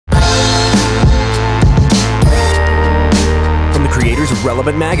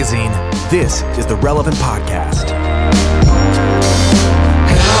Relevant Magazine. This is the Relevant Podcast. And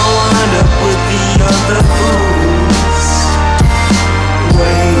I wind up with the other fools,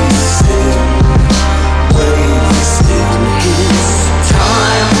 wasting his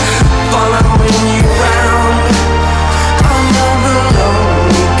time, following you round. Another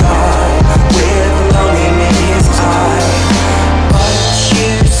lonely guy with longing in his eye. But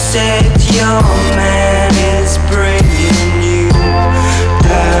you said your man is bringing you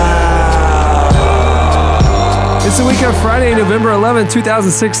down. It's the week of Friday, November 11th,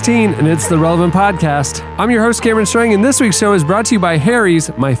 2016, and it's the Relevant Podcast. I'm your host, Cameron Strang, and this week's show is brought to you by Harry's,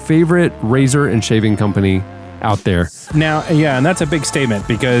 my favorite razor and shaving company out there. Now, yeah, and that's a big statement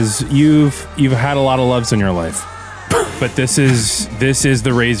because you've had a lot of loves in your life, but this is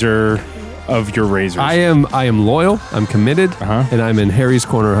the razor of your razors. I am loyal, I'm committed, and I'm in Harry's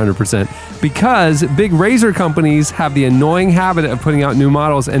corner 100%. Because big razor companies have the annoying habit of putting out new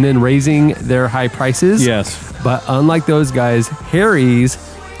models and then raising their high prices. Yes. But unlike those guys, Harry's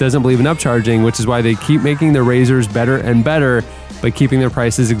doesn't believe in upcharging, which is why they keep making their razors better and better, but keeping their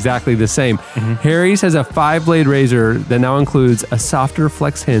prices exactly the same. Harry's has a 5-blade razor that now includes a softer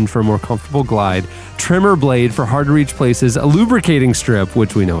flex hinge for a more comfortable glide, trimmer blade for hard-to-reach places, a lubricating strip,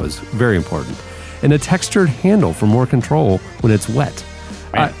 which we know is very important, and a textured handle for more control when it's wet.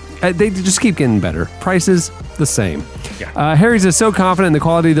 They just keep getting better. Prices, the same. Yeah. Harry's is so confident in the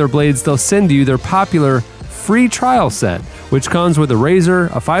quality of their blades, they'll send you their popular free trial set, which comes with a razor,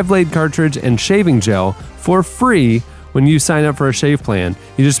 a 5-blade cartridge, and shaving gel for free when you sign up for a shave plan.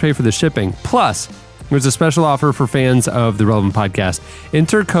 You just pay for the shipping. Plus, there's a special offer for fans of the Relevant Podcast.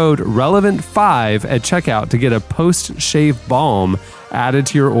 Enter code RELEVANT5 at checkout to get a post-shave balm added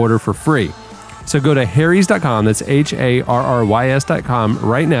to your order for free. So go to harrys.com, that's HARRYS.com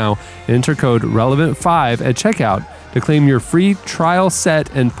right now, and enter code RELEVANT5 at checkout to claim your free trial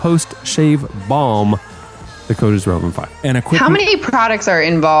set and post-shave balm. The code is RELEVANT5. And a quick How many products are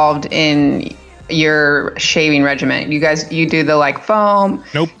involved in your shaving regimen? You do the like foam,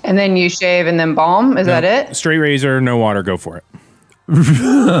 Nope. and then you shave and then balm. Is that it? Straight razor, no water, go for it. I do.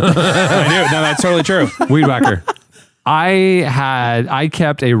 No, that's totally true. Weed whacker. I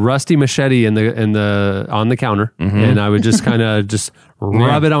kept a rusty machete on the counter, and I would just kind of just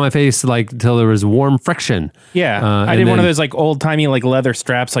rub it on my face like until there was warm friction. Yeah, I did one of those like old timey like leather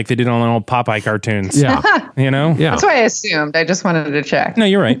straps like they did on old Popeye cartoons. Yeah, you know. Yeah, That's what I assumed. I just wanted to check. No,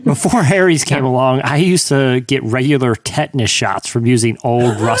 you're right. Before Harry's came along, I used to get regular tetanus shots from using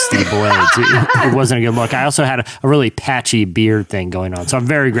old rusty blades. It wasn't a good look. I also had a really patchy beard thing going on, so I'm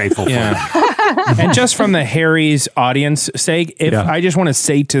very grateful for it. And just from the Harry's audience sake, I just want to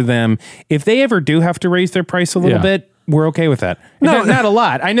say to them, if they ever do have to raise their price a little bit, we're okay with that. No, not a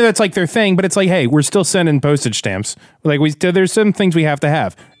lot. I know that's like their thing, but it's like, hey, we're still sending postage stamps. Like there's some things we have to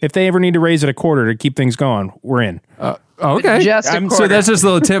have. If they ever need to raise it a quarter to keep things going, we're in. Okay. So that's just a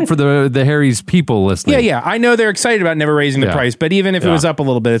little tip for the Harry's people listening. Yeah. I know they're excited about never raising the price, but even if it was up a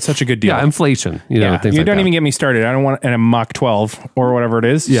little bit, it's such a good deal. Yeah, inflation. Things you like don't that. even get me started. I don't want a Mach 12 or whatever it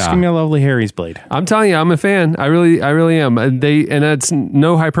is. Just give me a lovely Harry's blade. I'm telling you, I'm a fan. I really am. And that's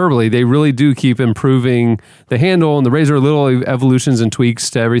no hyperbole. They really do keep improving the handle and the razor, little evolutions and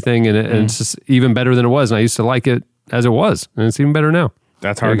tweaks to everything, and it's just even better than it was. And I used to like it as it was, and it's even better now.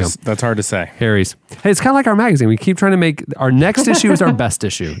 That's hard to say. Harry's. Hey, it's kind of like our magazine. We keep trying to make our next issue is our best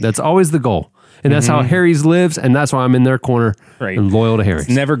issue. That's always the goal. And that's how Harry's lives, and that's why I'm in their corner and loyal to Harry's.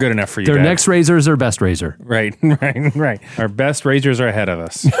 It's never good enough for you. Their guys. next razor is their best razor. Right. Our best razors are ahead of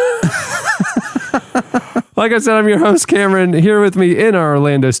us. Like I said, I'm your host, Cameron. Here with me in our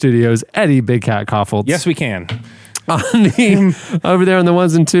Orlando studios, Eddie Big Cat Koffoltz. Yes, we can. Over there on the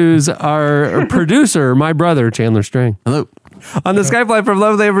ones and twos, our producer, my brother, Chandler Strang. Hello. On the Skyfly from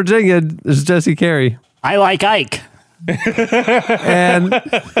lovely Virginia, this is Jesse Carey. I like Ike. And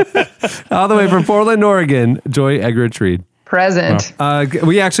all the way from Portland, Oregon, Joy Eggerich Reed. Present.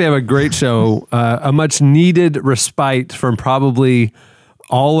 We actually have a great show, a much needed respite from probably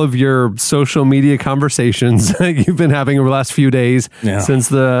all of your social media conversations that you've been having over the last few days since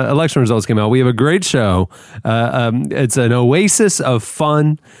the election results came out. We have a great show. It's an oasis of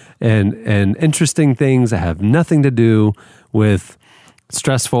fun and interesting things that have nothing to do with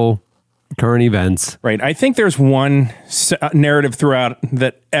stressful current events. Right. I think there's one narrative throughout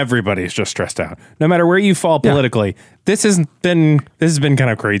that everybody's just stressed out. No matter where you fall politically, this has been kind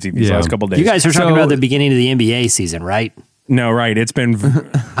of crazy these last couple of days. You guys are talking about the beginning of the NBA season, right? No, right. It's been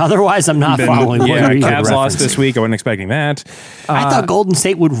Otherwise, I'm not following. Yeah, what you're Cavs lost this referencing. week. I wasn't expecting that. I thought Golden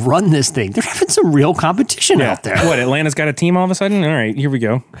State would run this thing. They're having some real competition out there. What, Atlanta's got a team all of a sudden? All right, here we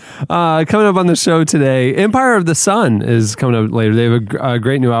go. Coming up on the show today, Empire of the Sun is coming up later. They have a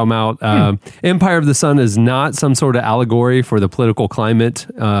great new album out. Empire of the Sun is not some sort of allegory for the political climate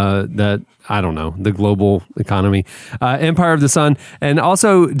that, I don't know, the global economy. Empire of the Sun. And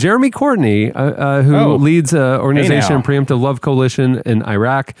also Jeremy Courtney, who leads an organization, Preemptive Love Coalition in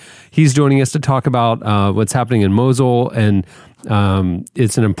Iraq. He's joining us to talk about what's happening in Mosul. And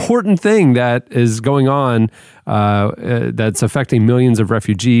it's an important thing that is going on that's affecting millions of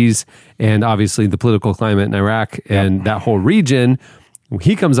refugees and obviously the political climate in Iraq and that whole region.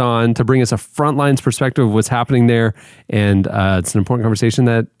 He comes on to bring us a front lines perspective of what's happening there. And it's an important conversation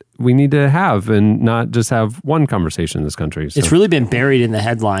that we need to have and not just have one conversation in this country. So. It's really been buried in the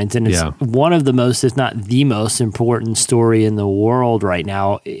headlines, and it's one of the most, if not the most important story in the world right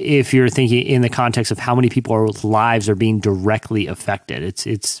now. If you're thinking in the context of how many people's lives are being directly affected,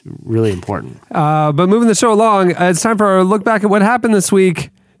 it's really important. But moving the show along, it's time for a look back at what happened this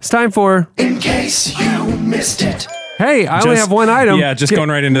week. It's time for In case you missed it. Hey, I only have one item. Yeah, just going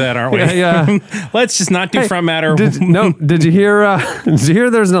right into that, aren't we? Yeah. Let's just not do front matter. Did you hear? Did you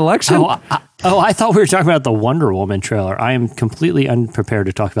hear? There's an election. I thought we were talking about the Wonder Woman trailer. I am completely unprepared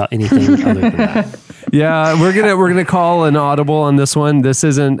to talk about anything other than that. Yeah, we're gonna call an audible on this one. This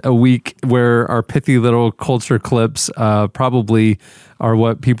isn't a week where our pithy little culture clips probably are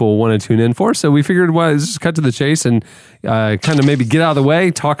what people want to tune in for. So we figured, well, let's just cut to the chase and kind of maybe get out of the way,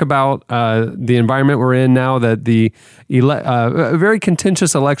 talk about the environment we're in now that the a very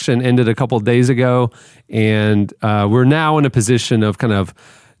contentious election ended a couple of days ago, and we're now in a position of kind of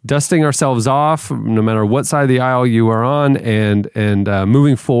dusting ourselves off, no matter what side of the aisle you are on, and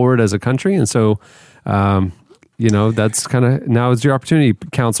moving forward as a country. And so, that's kind of now is your opportunity,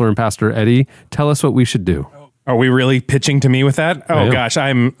 Counselor and Pastor Eddie. Tell us what we should do. Are we really pitching to me with that? Oh gosh,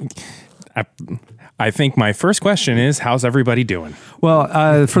 I think my first question is, how's everybody doing?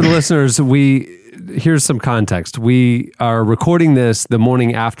 Well, for the listeners, here's some context. We are recording this the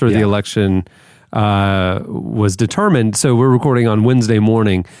morning after the election was determined. So we're recording on Wednesday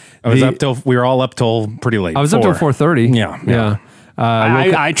morning. We were all up till pretty late. I was up till 4:30. Yeah.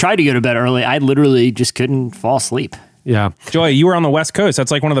 I tried to go to bed early. I literally just couldn't fall asleep. Yeah. Joy, you were on the West Coast. That's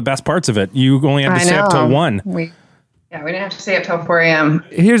like one of the best parts of it. You only had to stay up till 1. We didn't have to stay up till 4 a.m.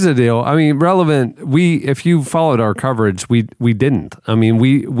 Here's the deal. I mean, relevant. If you followed our coverage, we didn't. I mean,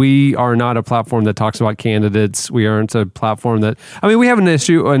 we are not a platform that talks about candidates. We aren't a platform that. I mean, we have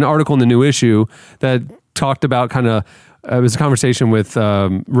an article in the New Issue that talked about kind of. It was a conversation with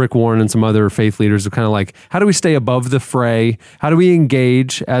Rick Warren and some other faith leaders of kind of like, how do we stay above the fray? How do we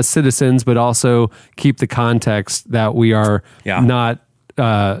engage as citizens, but also keep the context that we are not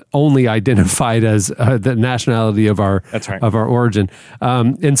only identified as the nationality of our of our origin.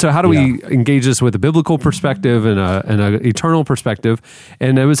 And so how do we engage this with a biblical perspective and an eternal perspective?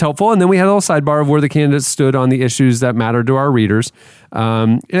 And it was helpful. And then we had a little sidebar of where the candidates stood on the issues that mattered to our readers.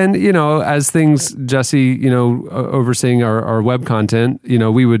 And, as things, Jesse, overseeing our web content,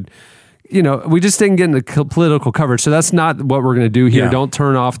 we would, we just didn't get into political coverage. So that's not what we're going to do here. Yeah. Don't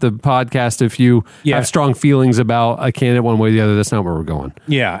turn off the podcast if you have strong feelings about a candidate one way or the other. That's not where we're going.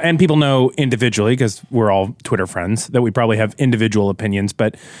 Yeah. And people know individually, because we're all Twitter friends, that we probably have individual opinions.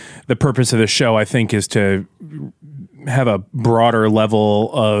 But the purpose of this show, I think, is to have a broader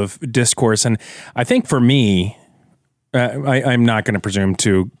level of discourse. And I think for me, I'm not going to presume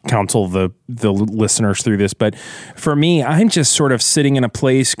to counsel the listeners through this, but for me, I'm just sort of sitting in a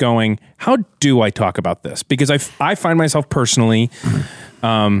place going, how do I talk about this? Because I find myself personally,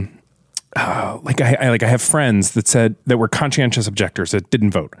 I have friends that were conscientious objectors that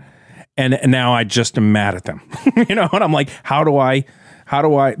didn't vote, and now I just am mad at them, and I'm like, how do I,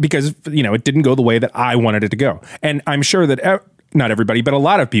 because it didn't go the way that I wanted it to go, and I'm sure that not everybody, but a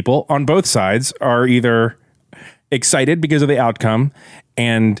lot of people on both sides are either excited because of the outcome,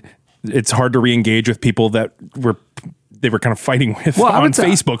 and it's hard to re-engage with people that they were kind of fighting with on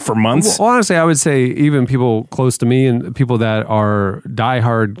Facebook for months. Well, honestly, I would say even people close to me and people that are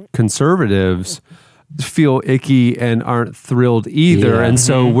diehard conservatives feel icky and aren't thrilled either. Yeah. And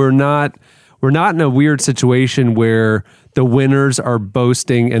so we're not in a weird situation where the winners are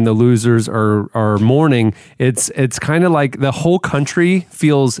boasting and the losers are mourning. It's kind of like the whole country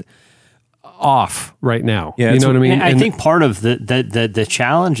feels off right now. Yeah, you know what I mean? I think part of the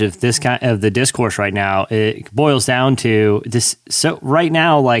challenge of this kind of the discourse right now, it boils down to this. So right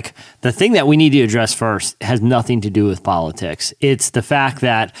now, like the thing that we need to address first has nothing to do with politics. It's the fact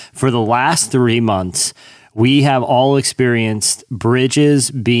that for the last 3 months, we have all experienced bridges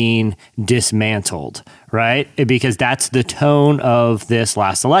being dismantled, right? Because that's the tone of this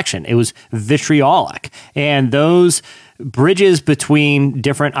last election. It was vitriolic. And those bridges between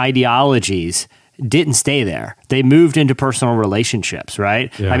different ideologies didn't stay there. They moved into personal relationships,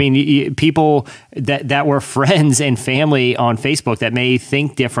 right? Yeah. I mean, people that were friends and family on Facebook that may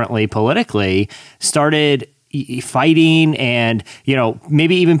think differently politically started fighting, and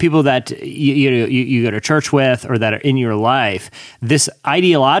maybe even people that you go to church with or that are in your life. This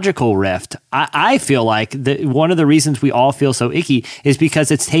ideological rift, I feel like one of the reasons we all feel so icky is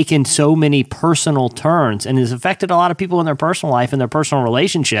because it's taken so many personal turns and has affected a lot of people in their personal life and their personal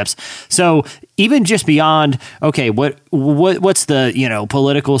relationships. So even just beyond, okay, what's the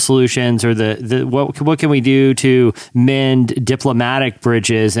political solutions, or the what can we do to mend diplomatic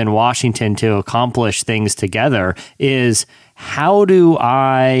bridges in Washington to accomplish things together, is how do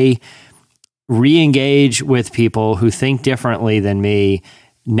I re-engage with people who think differently than me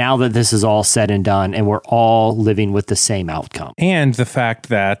now that this is all said and done and we're all living with the same outcome. And the fact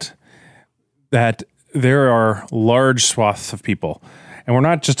that there are large swaths of people, and we're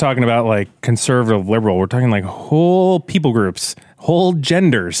not just talking about like conservative, liberal, we're talking like whole people groups, whole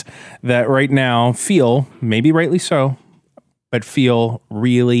genders that right now feel, maybe rightly so, but feel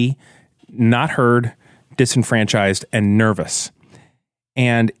really not heard, disenfranchised, and nervous.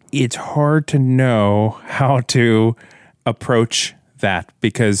 And it's hard to know how to approach that,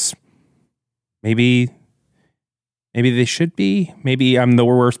 because maybe they should be. Maybe I'm the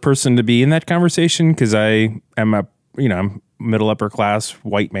worst person to be in that conversation because I am I'm middle upper class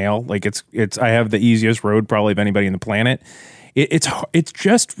white male. Like it's I have the easiest road probably of anybody on the planet. It's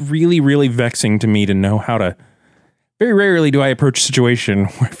just really, really vexing to me to know how to. Very rarely do I approach a situation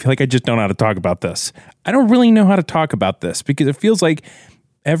where I feel like I just don't know how to talk about this. I don't really know how to talk about this because it feels like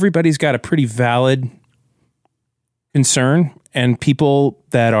everybody's got a pretty valid concern, and people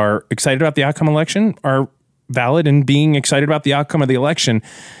that are excited about the outcome of the election are valid in being excited about the outcome of the election.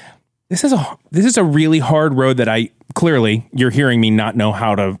 This is a really hard road that clearly you're hearing me not know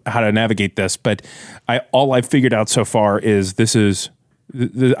how to navigate this, but all I've figured out so far is this is.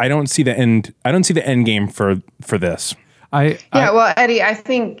 I don't see the end. I don't see the end game for this. Well, Eddie, I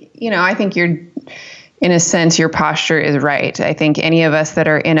think you're, in a sense, your posture is right. I think any of us that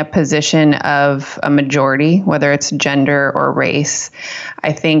are in a position of a majority, whether it's gender or race,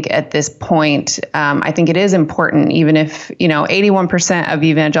 I think at this point, I think it is important, even if, 81% of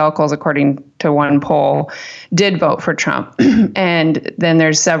evangelicals, according to one poll, did vote for Trump. And then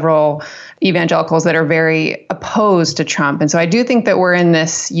there's several evangelicals that are very opposed to Trump. And so I do think that we're in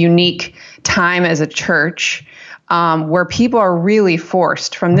this unique time as a church where people are really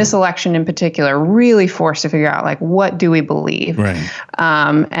forced, from this election in particular, really forced to figure out, like, what do we believe? Right.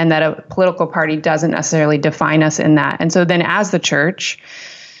 And that a political party doesn't necessarily define us in that. And so then as the church,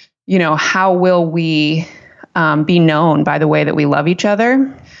 how will we be known by the way that we love each other?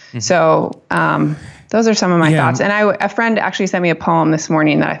 Mm-hmm. So those are some of my thoughts. And a friend actually sent me a poem this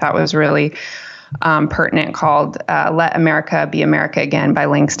morning that I thought was really pertinent, called Let America Be America Again by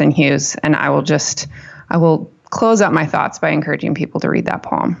Langston Hughes. And I will close out my thoughts by encouraging people to read that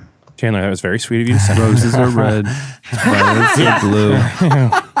poem. Chandler, that was very sweet of you to send. Roses are red, violets are blue.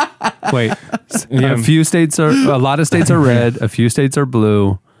 Wait, a lot of states are red, a few states are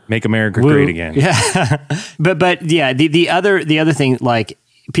blue. Make America great again. Yeah. but yeah, the other thing, like,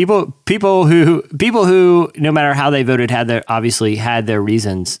 people who no matter how they voted obviously had their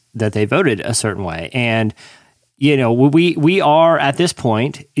reasons that they voted a certain way. And we are at this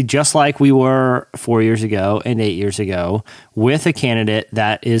point, just like we were 4 years ago and 8 years ago, with a candidate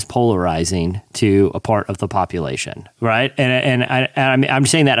that is polarizing to a part of the population, right? And I'm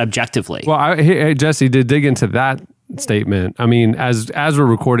saying that objectively. Well, hey, Jesse, to dig into that statement, I mean, as we're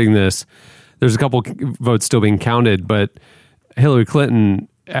recording this, there's a couple votes still being counted, but Hillary Clinton,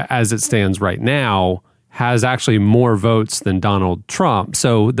 as it stands right now, has actually more votes than Donald Trump.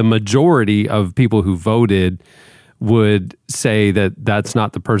 So the majority of people who voted would say that that's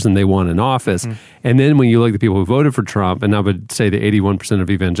not the person they want in office. Mm. And then when you look at the people who voted for Trump, and I would say the 81% of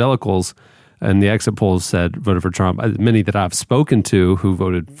evangelicals, and the exit polls said voted for Trump, many that I've spoken to who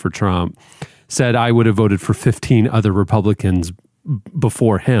voted for Trump said I would have voted for 15 other Republicans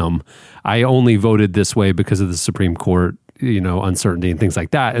before him. I only voted this way because of the Supreme Court, uncertainty and things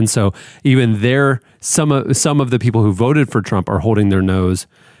like that. And so even there, some of the people who voted for Trump are holding their nose,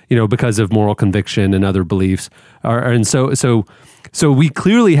 because of moral conviction and other beliefs. And so we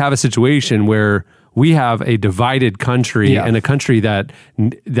clearly have a situation where we have a divided country and a country that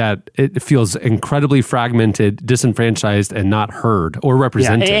it feels incredibly fragmented, disenfranchised, and not heard or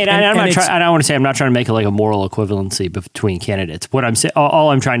represented. And I want to say I'm not trying to make it like a moral equivalency between candidates. What I'm saying, all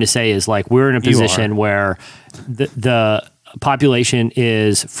I'm trying to say is like we're in a position where the population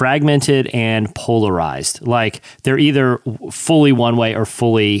is fragmented and polarized. Like they're either fully one way or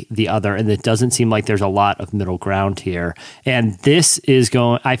fully the other, and it doesn't seem like there's a lot of middle ground here. And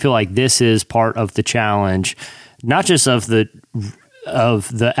I feel like this is part of the challenge, not just of the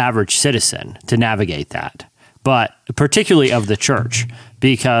average citizen to navigate that, but particularly of the church,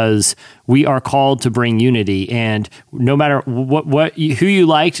 because we are called to bring unity. And no matter who you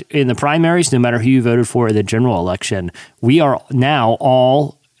liked in the primaries, no matter who you voted for in the general election, we are now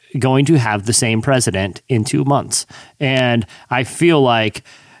all going to have the same president in 2 months. And I feel like,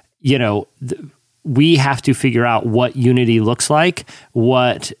 we have to figure out what unity looks like,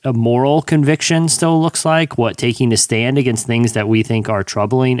 what a moral conviction still looks like, what taking a stand against things that we think are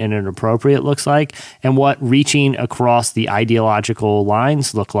troubling and inappropriate looks like, and what reaching across the ideological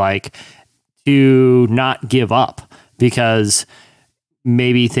lines look like to not give up, because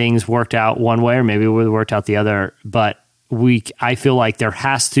maybe things worked out one way or maybe it worked out the other. But I feel like there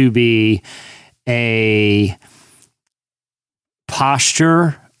has to be a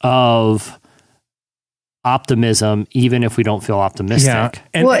posture of optimism, even if we don't feel optimistic. Yeah.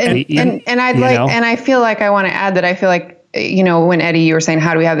 And I feel like I want to add that I feel like, when Eddie, you were saying,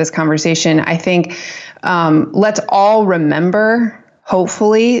 how do we have this conversation? I think let's all remember,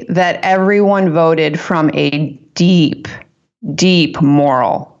 hopefully, that everyone voted from a deep, deep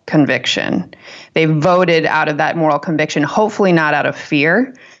moral conviction. They voted out of that moral conviction, hopefully not out of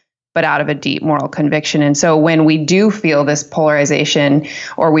fear, but out of a deep moral conviction. And so when we do feel this polarization,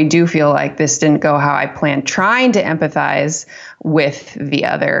 or we do feel like this didn't go how I planned, trying to empathize with the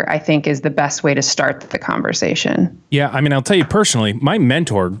other, I think is the best way to start the conversation. Yeah, I mean, I'll tell you personally, my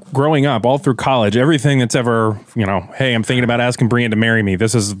mentor growing up, all through college, everything that's ever, hey, I'm thinking about asking Brian to marry me.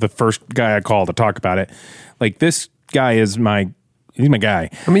 This is the first guy I call to talk about it. Like, this guy is he's my guy.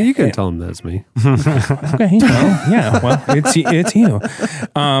 I mean, you can tell him that's me. Okay, it's you.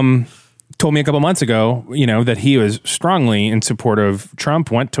 Told me a couple months ago, that he was strongly in support of Trump.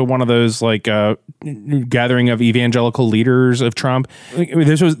 Went to one of those gathering of evangelical leaders of Trump.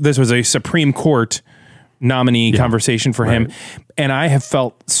 This was a Supreme Court nominee conversation for him, and I have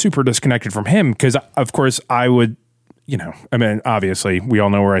felt super disconnected from him because, of course, I would. Obviously, we all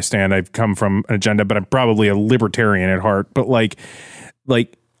know where I stand. I've come from an agenda, but I'm probably a libertarian at heart. But like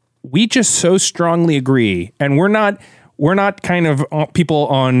we just so strongly agree, and we're not kind of people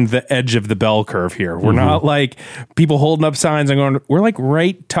on the edge of the bell curve here. We're not like people holding up signs and going. We're like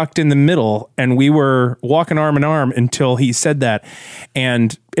right tucked in the middle, and we were walking arm in arm until he said that.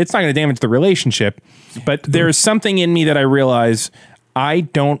 And it's not going to damage the relationship, but there's something in me that I realize I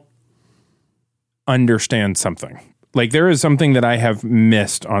don't understand something. Like, there is something that I have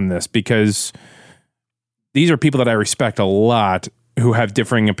missed on this, because these are people that I respect a lot who have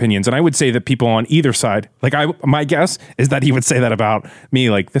differing opinions. And I would say that people on either side, my guess is that he would say that about me,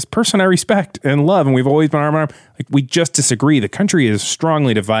 like, this person I respect and love, and we've always been arm in arm. Like, we just disagree. The country is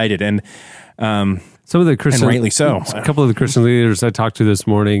strongly divided, and some of the Christian, and rightly so. A couple of the Christian leaders I talked to this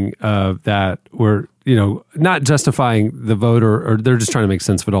morning that were, not justifying the vote, or they're just trying to make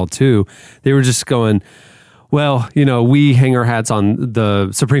sense of it all too. They were just going, well, we hang our hats on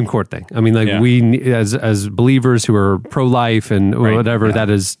the Supreme Court thing. I mean, we, as believers who are pro-life and whatever,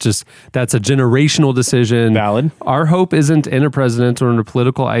 that's a generational decision. Valid. Our hope isn't in a president or in a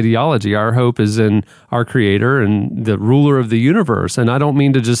political ideology. Our hope is in our Creator and the ruler of the universe. And I don't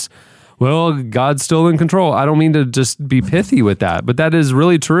mean to just, God's still in control. I don't mean to just be pithy with that, but that is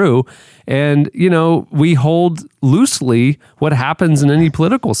really true. And, we hold loosely what happens in any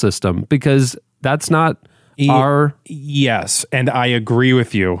political system, because that's not Yes, and I agree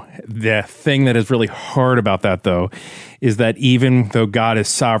with you. The thing that is really hard about that, though, is that even though God is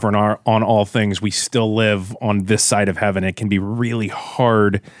sovereign on all things, we still live on this side of heaven. It can be really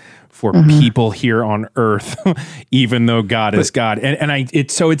hard for people here on earth, even though God is God. And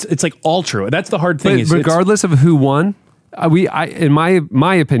it's like all true. That's the hard thing. But regardless of who won, in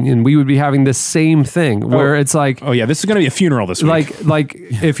my opinion, we would be having the same thing where it's like, this is going to be a funeral this week. Like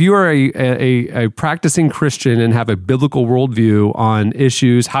if you are a practicing Christian and have a biblical worldview on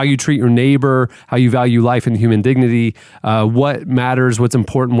issues, how you treat your neighbor, how you value life and human dignity, what matters, what's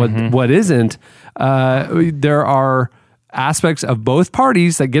important, what isn't, there are aspects of both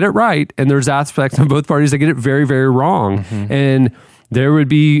parties that get it right, and there's aspects of both parties that get it very, very wrong. And there would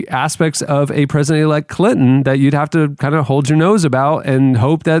be aspects of a president-elect Clinton that you'd have to kind of hold your nose about and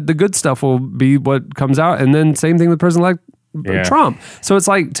hope that the good stuff will be what comes out. And then same thing with President-elect Trump. So it's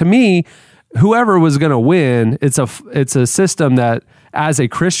like, to me, whoever was going to win, it's a system that as a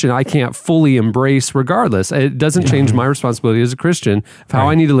Christian, I can't fully embrace regardless. It doesn't change my responsibility as a Christian of how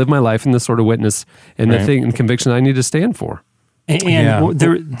I need to live my life and the sort of witness and the thing and conviction I need to stand for. And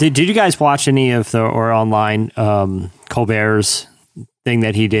did you guys watch any of or online Colbert's thing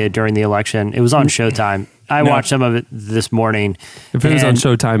that he did during the election? It was on Showtime. I watched some of it this morning. If it was on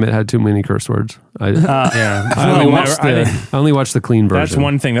Showtime, it had too many curse words. I only watched the clean version. That's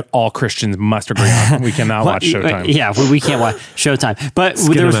one thing that all Christians must agree on. We cannot watch Showtime. Yeah, we can't watch Showtime. But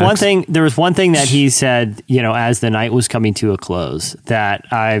there was one thing that he said, as the night was coming to a close, that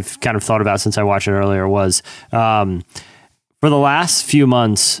I've kind of thought about since I watched it earlier was, for the last few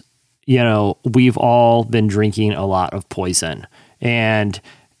months, we've all been drinking a lot of poison. And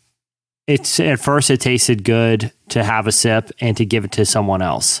at first it tasted good to have a sip and to give it to someone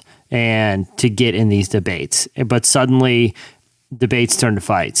else and to get in these debates. But suddenly debates turn to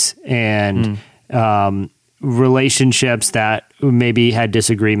fights, and relationships that maybe had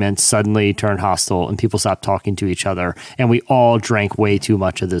disagreements suddenly turned hostile, and people stopped talking to each other, and we all drank way too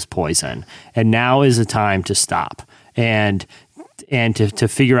much of this poison. And now is the time to stop and to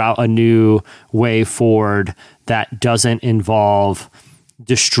figure out a new way forward that doesn't involve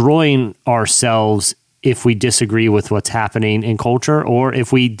destroying ourselves if we disagree with what's happening in culture, or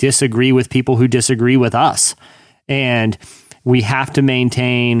if we disagree with people who disagree with us. And we have to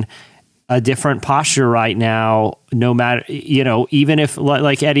maintain a different posture right now, no matter, even if,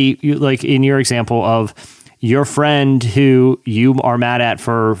 like Eddie, like in your example of your friend who you are mad at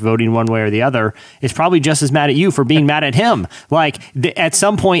for voting one way or the other is probably just as mad at you for being mad at him. Like at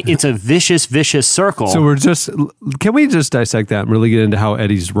some point, it's a vicious circle. So can we just dissect that and really get into how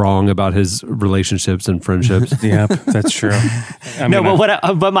Eddie's wrong about his relationships and friendships? Yeah, that's true.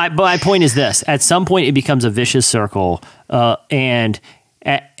 But my point is this: at some point, it becomes a vicious circle, and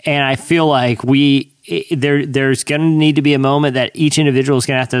I feel like there's going to need to be a moment that each individual is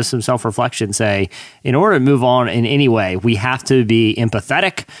going to have to have some self-reflection, say, in order to move on in any way, we have to be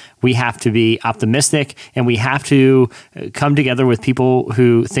empathetic, we have to be optimistic, and we have to come together with people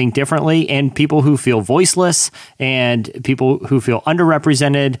who think differently and people who feel voiceless and people who feel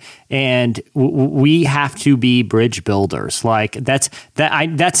underrepresented. And we have to be bridge builders. Like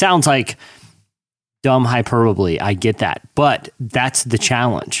that sounds like dumb hyperbole. I get that. But that's the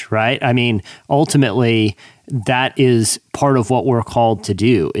challenge, right? I mean, ultimately, that is part of what we're called to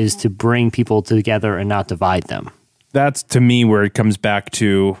do, is to bring people together and not divide them. That's, to me, where it comes back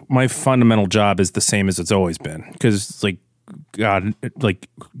to my fundamental job is the same as it's always been. Because, God,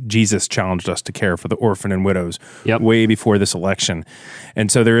 Jesus challenged us to care for the orphan and widows way before this election.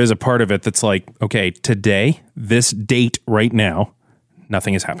 And so there is a part of it that's like, okay, today, this date right now,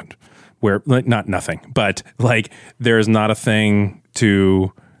 nothing has happened. Where, not nothing, but there is not a thing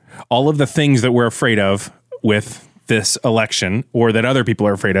to all of the things that we're afraid of with this election, or that other people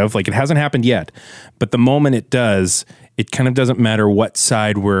are afraid of. It hasn't happened yet, but the moment it does, it kind of doesn't matter what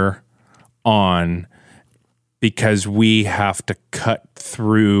side we're on, because we have to cut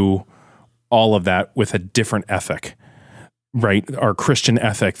through all of that with a different ethic. Right, our Christian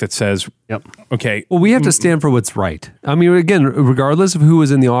ethic that says, okay. Well, we have to stand for what's right. I mean, again, regardless of who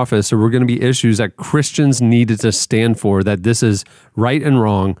was in the office, there were going to be issues that Christians needed to stand for, that this is right and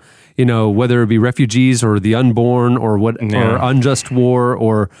wrong, whether it be refugees or the unborn or or unjust war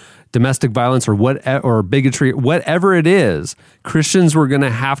or domestic violence or bigotry, whatever it is, Christians were going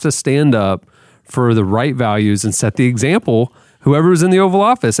to have to stand up for the right values and set the example, whoever was in the Oval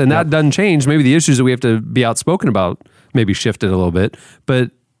Office. And that doesn't change. Maybe the issues that we have to be outspoken about maybe shifted a little bit,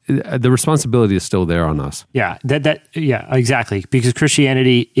 but the responsibility is still there on us. Yeah, exactly. Because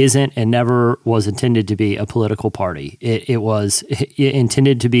Christianity isn't and never was intended to be a political party. It was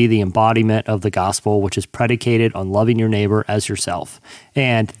intended to be the embodiment of the gospel, which is predicated on loving your neighbor as yourself.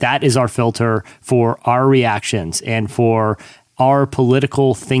 And that is our filter for our reactions and for our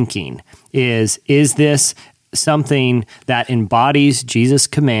political thinking. Is this something that embodies Jesus'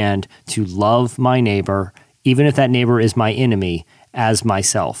 command to love my neighbor, even if that neighbor is my enemy, as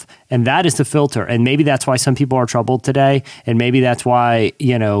myself? And that is the filter. And maybe that's why some people are troubled today. And maybe that's why,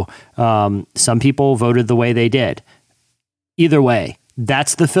 some people voted the way they did. Either way,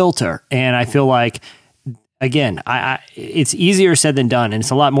 that's the filter. And I feel like, again, it's easier said than done, and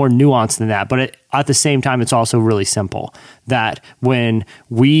it's a lot more nuanced than that. But at the same time, it's also really simple, that when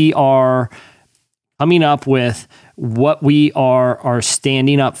we are coming up with what we are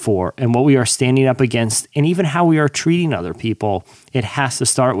standing up for and what we are standing up against, and even how we are treating other people, it has to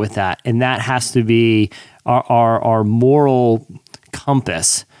start with that. And that has to be our moral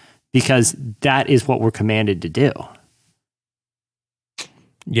compass, because that is what we're commanded to do.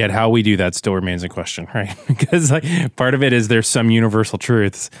 Yet how we do that still remains a question, right? Because like part of it is there's some universal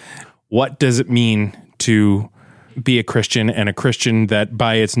truths. What does it mean to be a Christian, and a Christian that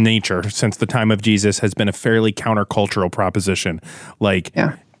by its nature, since the time of Jesus, has been a fairly countercultural proposition? Like,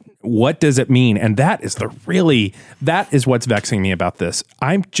 what does it mean? And that is what's vexing me about this.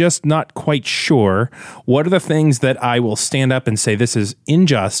 I'm just not quite sure what are the things that I will stand up and say, this is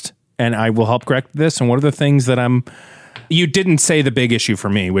unjust and I will help correct this. And what are the things that you didn't say the big issue for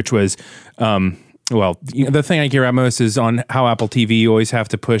me, which was, the thing I care about most is on how Apple TV you always have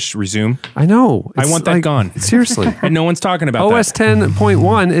to push resume. I know. I want that gone. Seriously. And no one's talking about OS that.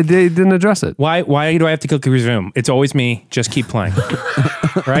 10.1, they didn't address it. Why do I have to click resume? It's always me. Just keep playing.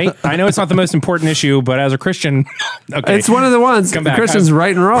 Right? I know it's not the most important issue, but as a Christian, okay. It's one of the ones. Come the back. Christian's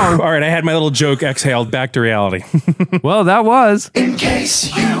right and wrong. All right, I had my little joke exhaled. Back to reality. Well, that was. In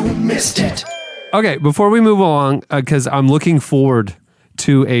case you missed it. Okay, before we move along, because I'm looking forward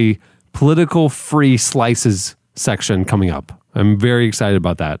to a political free slices section coming up. I'm very excited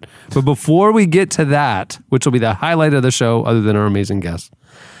about that. But before we get to that, which will be the highlight of the show, other than our amazing guests,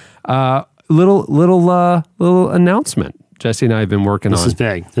 little announcement. Jesse and I have been working on. This is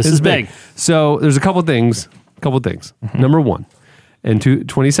big. This is big. So there's a couple things. Mm-hmm. Number one, in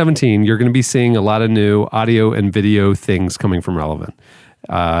 2017, you're going to be seeing a lot of new audio and video things coming from Relevant.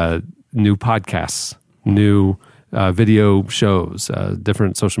 New podcasts, new video shows,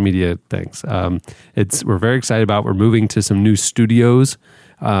 different social media things. We're very excited about. We're moving to some new studios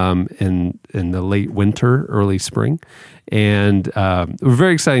in the late winter, early spring, and a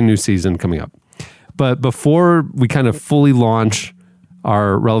very exciting new season coming up. But before we kind of fully launch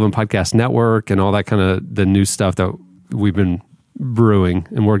our Relevant Podcast Network and all that kind of the new stuff that we've been brewing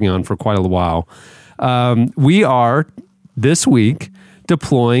and working on for quite a while, we are this week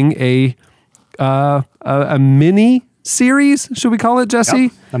deploying a mini series, should we call it, Jesse?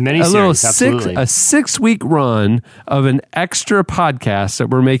 Yep. A mini series, absolutely. A 6-week run of an extra podcast that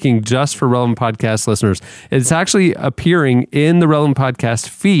we're making just for Relevant Podcast listeners. It's actually appearing in the Relevant Podcast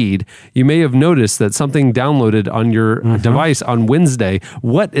feed. You may have noticed that something downloaded on your device on Wednesday.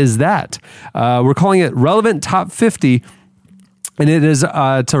 What is that? We're calling it Relevant Top 50. And it is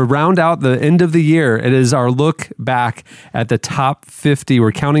to round out the end of the year. It is our look back at the top 50.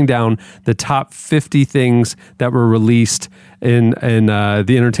 We're counting down the top 50 things that were released in the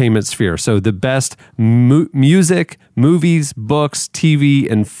entertainment sphere. So the best music, movies, books, TV,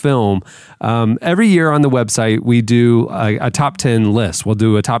 and film. Every year on the website, we do a top 10 list. We'll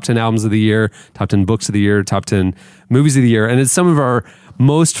do a top 10 albums of the year, top 10 books of the year, top 10 movies of the year. And it's some of our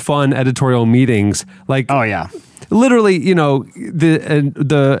most fun editorial meetings. Like, oh, yeah. Literally, the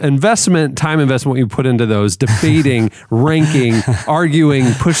time investment you put into those, debating, ranking,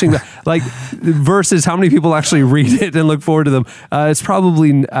 arguing, pushing, versus how many people actually read it and look forward to them, it's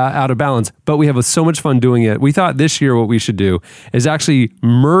probably out of balance. But we have so much fun doing it. We thought this year what we should do is actually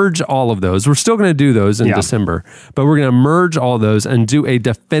merge all of those. We're still going to do those in December, but we're going to merge all those and do a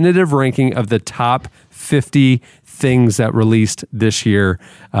definitive ranking of the top 50 things that released this year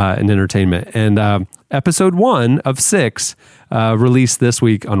in entertainment. And episode 1 of 6 released this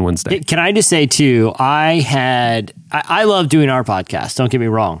week on Wednesday. Can I just say too, I love doing our podcast, don't get me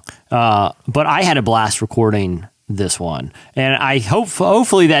wrong, but I had a blast recording this one, and I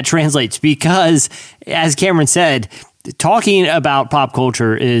hopefully that translates, because as Cameron said, talking about pop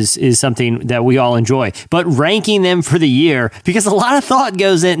culture is something that we all enjoy, but ranking them for the year, because a lot of thought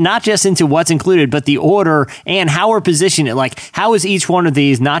goes in, not just into what's included, but the order and how we're positioning it. Like, how is each one of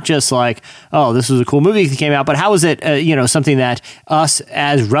these not just like, oh, this was a cool movie that came out, but how is it, something that us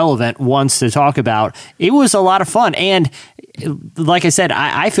as Relevant wants to talk about? It was a lot of fun. And like I said,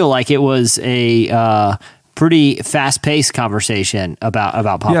 I feel like it was a, pretty fast-paced conversation about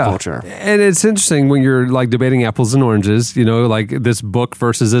pop culture. And it's interesting when you're like debating apples and oranges, like this book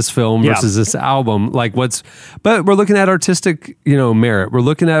versus this film versus this album, but we're looking at artistic, merit. We're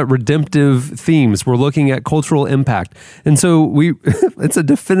looking at redemptive themes. We're looking at cultural impact. And so it's a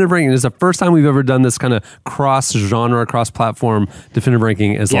definitive ranking. It's the first time we've ever done this kind of cross-genre, cross-platform definitive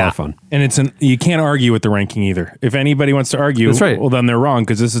ranking. It's a lot of fun. And you can't argue with the ranking either. If anybody wants to argue, that's right. Well, then they're wrong,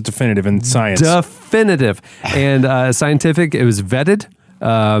 because this is definitive in science. Definitive. And scientific, it was vetted.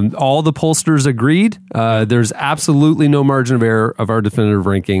 All the pollsters agreed. There's absolutely no margin of error of our definitive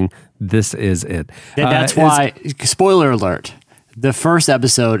ranking. This is it. That's why, spoiler alert, The first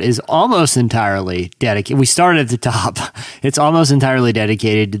episode is almost entirely dedicated. We started at the top. It's almost entirely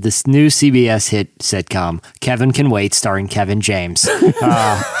dedicated to this new CBS hit sitcom, Kevin Can Wait, starring Kevin James. And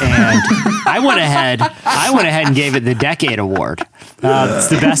I went ahead and gave it the Decade Award. It's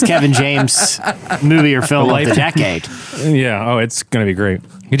the best Kevin James movie or film of the decade. Yeah. Oh, it's going to be great.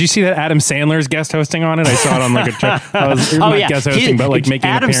 Did you see that Adam Sandler's guest hosting on it? I saw it on like a guest hosting, but like making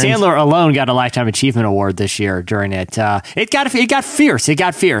Adam Sandler alone got a Lifetime Achievement Award this year during it. It got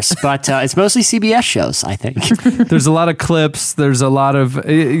fierce. But it's mostly CBS shows, I think. There's a lot of clips. There's a lot of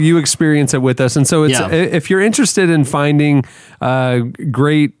you experience it with us, and so it's if you're interested in finding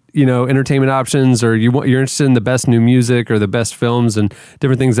great entertainment options, or you're interested in the best new music or the best films and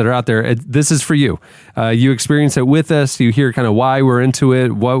different things that are out there, this is for you. You experience it with us. You hear kind of why we're into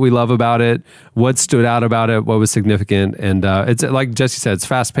it, what we love about it, what stood out about it, what was significant. And it's like Jesse said, it's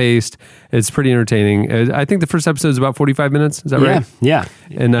fast paced. It's pretty entertaining. I think the first episode is about 45 minutes. Is that right? Yeah.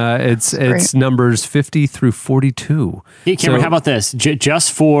 And it's numbers 50 through 42. Hey, Cameron, how about this?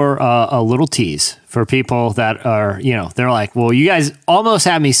 Just for a little tease for people that are, they're like, well, you guys almost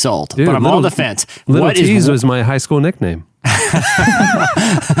had me sold, but I'm on the fence. Little Tease was my high school nickname.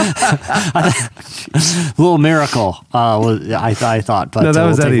 Little Miracle, I thought, but no, that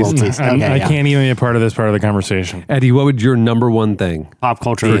was Eddie's. I can't even be a part of this part of the conversation. Eddie, what would your number one thing pop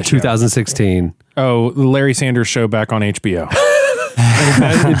culture for 2016? Oh, the Larry Sanders Show back on HBO.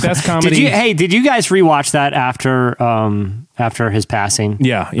 Best comedy. Did you guys rewatch that after his passing?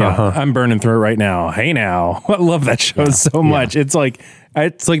 Yeah. I'm burning through it right now. Hey now, I love that show so much. It's like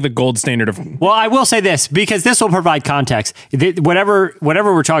the gold standard of. Well, I will say this because this will provide context. Whatever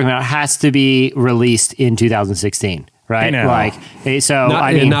we're talking about has to be released in 2016, right? Like, so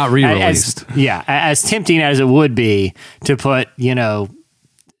not re-released. As tempting as it would be to put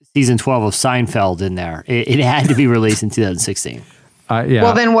season 12 of Seinfeld in there, it had to be released in 2016.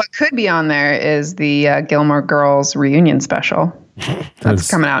 Well, then what could be on there is the Gilmore Girls reunion special. That's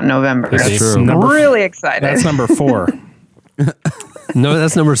coming out in November. That's true. I'm really excited. That's number 4. No,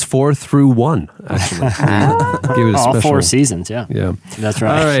 that's numbers 4 through 1, actually. Give it a all special. 4 seasons, yeah. That's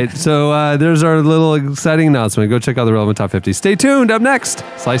right. All right, so there's our little exciting announcement. Go check out the Relevant Top 50. Stay tuned. Up next,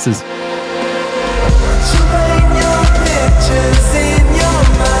 Slices.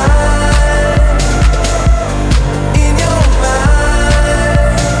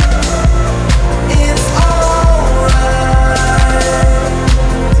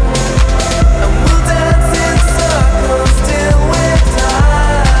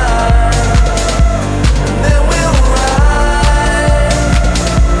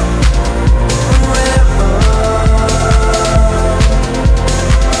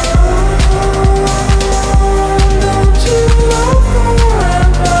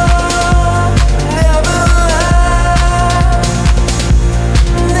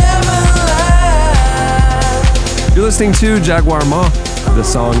 Listening to Jaguar Ma. The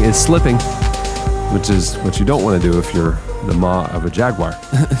song is Slipping, which is what you don't want to do if you're the ma of a jaguar.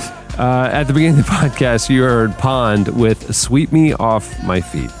 At the beginning of the podcast, you heard Pond with Sweep Me Off My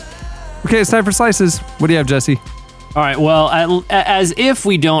Feet. Okay, it's time for Slices. What do you have, Jesse? All right, well, as if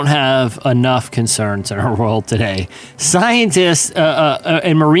we don't have enough concerns in our world today, scientists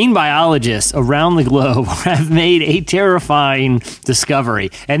and marine biologists around the globe have made a terrifying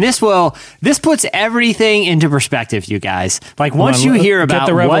discovery. And this puts everything into perspective, you guys. Like, once you hear about get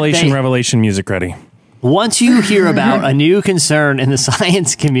the revelation music ready. Once you hear about a new concern in the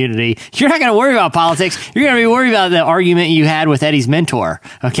science community, you're not going to worry about politics. You're going to be worried about the argument you had with Eddie's mentor,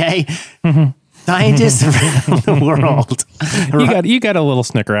 okay? Mm-hmm. Scientists around the world. You got a little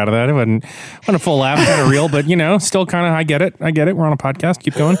snicker out of that. It wasn't a full laugh, kind of real, but still kind of. I get it. We're on a podcast.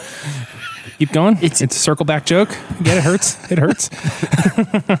 Keep going. It's a circle back joke. Get it hurts. It hurts.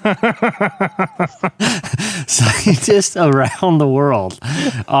 Scientists around the world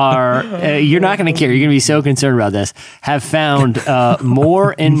are. You're not going to care. You're going to be so concerned about this. Have found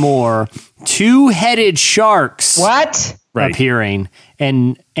more and more two-headed sharks. What? Appearing,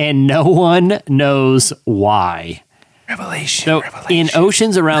 and no one knows why. Revelation. In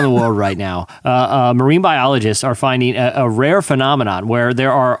oceans around the world right now, marine biologists are finding a rare phenomenon where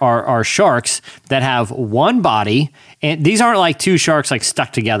there are sharks that have one body, and these aren't like two sharks like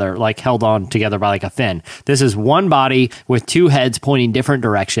stuck together, like held on together by like a fin. This is one body with two heads pointing different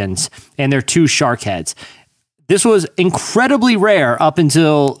directions, and they're two shark heads. This was incredibly rare up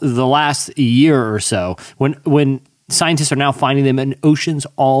until the last year or so, when scientists are now finding them in oceans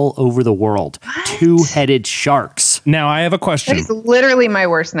all over the world. What? Two-headed sharks. Now, I have a question. That is literally my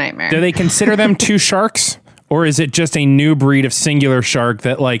worst nightmare. Do they consider them two sharks? Or is it just a new breed of singular shark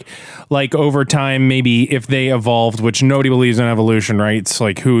that like over time, maybe if they evolved, which nobody believes in evolution, right? It's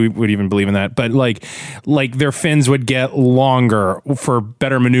like, who would even believe in that? But like their fins would get longer for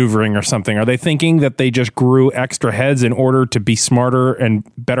better maneuvering or something. Are they thinking that they just grew extra heads in order to be smarter and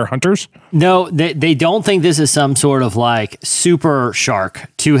better hunters? No, they don't think this is some sort of like super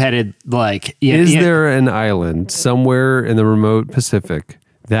shark, two-headed, like... Is there an island somewhere in the remote Pacific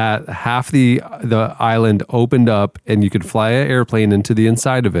that half the island opened up and you could fly an airplane into the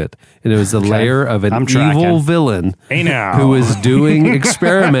inside of it, and it was a layer of an evil villain who was doing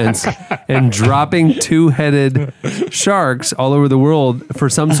experiments and dropping two-headed sharks all over the world for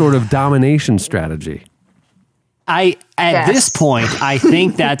some sort of domination strategy? At this point, I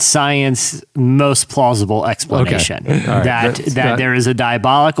think that's science's most plausible explanation. Okay. Right. That there is a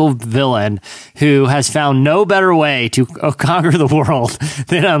diabolical villain who has found no better way to conquer the world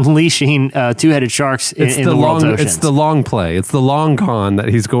than unleashing two-headed sharks in the world's oceans. It's the long play. It's the long con that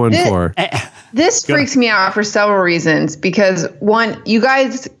he's going for. This freaks me out for several reasons because, one, you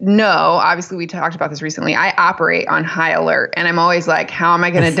guys know, obviously we talked about this recently, I operate on high alert, and I'm always like, how am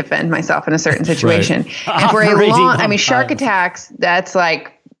I going to defend myself in a certain situation? Right. And for a long, shark attacks, that's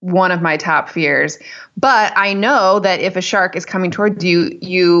like one of my top fears. But I know that if a shark is coming towards you,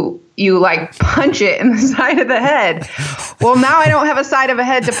 you like punch it in the side of the head. Well, now I don't have a side of a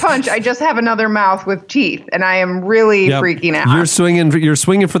head to punch. I just have another mouth with teeth, and I am really freaking out. You're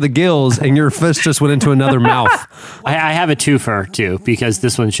swinging for the gills, and your fist just went into another mouth. I have a twofer too, because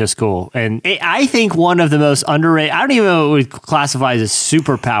this one's just cool. And I think one of the most underrated, I don't even know what we classify as a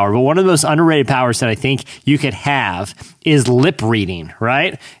superpower, but one of the most underrated powers that I think you could have is lip reading,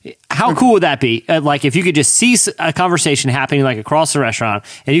 right? How cool would that be? Like if you could just see a conversation happening like across the restaurant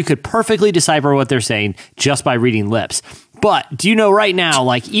and you could perfectly decipher what they're saying just by reading lips. But do you know right now,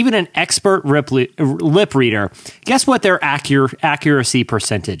 like even an expert lip reader, guess what their accuracy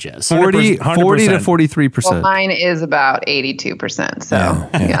percentage is? 40 to 43%. Well, mine is about 82%. So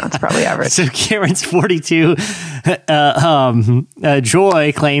yeah, it's probably average. So Cameron's 42.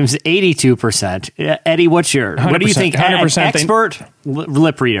 Joy claims 82%. Eddie, what do you think? 100%. Expert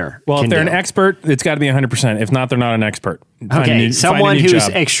lip reader. Well, if they're an expert, it's got to be 100%. If not, they're not an expert. Okay, someone who's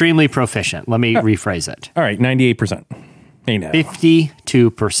extremely proficient. Let me rephrase it. All right, 98%.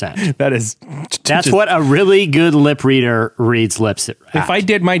 52%. That's what a really good lip reader reads lips at. If I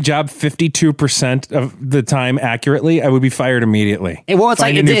did my job 52% of the time accurately, I would be fired immediately. Well, it's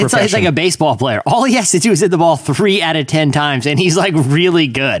like a baseball player. All he has to do is hit the ball 3 out of 10 times, and he's like really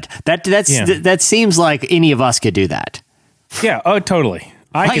good. That seems like any of us could do that. Yeah. Oh, totally.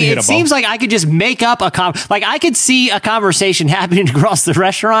 It seems like I could just make up like I could see a conversation happening across the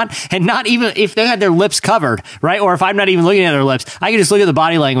restaurant and not even if they had their lips covered, right? Or if I'm not even looking at their lips, I could just look at the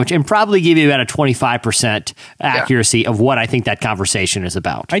body language and probably give you about a 25% accuracy of what I think that conversation is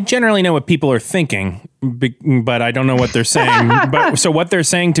about. I generally know what people are thinking, but I don't know what they're saying. So what they're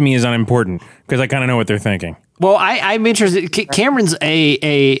saying to me is unimportant because I kind of know what they're thinking. Well, I'm interested. Cameron's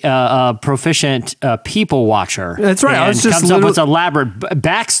a proficient people watcher. That's right. And I was just comes up with elaborate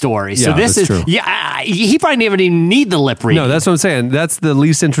backstory. So this is true. He probably didn't even need the lip reading. No, that's what I'm saying. That's the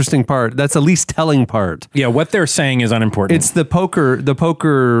least interesting part. That's the least telling part. Yeah, what they're saying is unimportant. It's the poker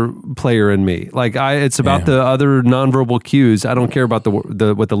player in me. Like it's about the other nonverbal cues. I don't care about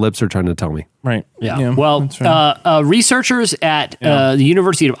what the lips are trying to tell me. Right. Yeah. Well, right. Researchers at the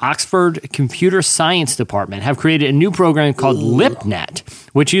University of Oxford Computer Science Department have created a new program called LipNet,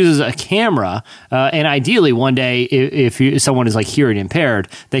 which uses a camera. And ideally, one day, if someone is like hearing impaired,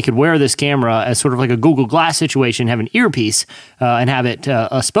 they could wear this camera as sort of like a Google Glass situation, have an earpiece, and have it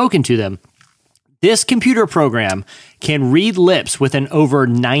spoken to them. This computer program can read lips with an over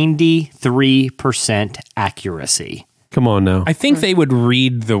 93% accuracy. Come on now. I think they would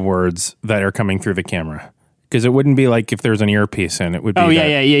read the words that are coming through the camera. Because it wouldn't be like if there's an earpiece in it would be. Oh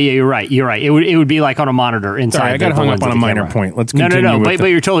yeah. You're right. It would be like on a monitor inside. Sorry, I got hung up on a minor point. Let's continue. No. But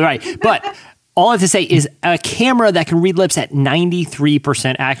you're totally right. But all I have to say is a camera that can read lips at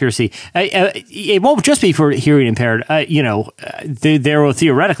 93% accuracy. It won't just be for hearing impaired. There will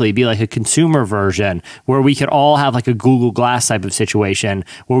theoretically be like a consumer version where we could all have like a Google Glass type of situation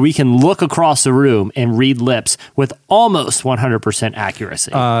where we can look across the room and read lips with almost 100%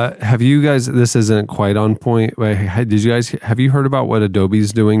 accuracy. Have you guys? This isn't quite on point. Have you heard about what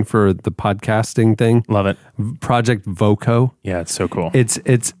Adobe's doing for the podcasting thing? Love it. Project Voco. Yeah, it's so cool. It's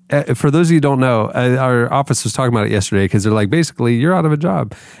for those of you who don't know, our office was talking about it yesterday because they're like, basically, you're out of a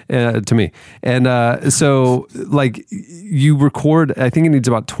job to me. And so like you record, I think it needs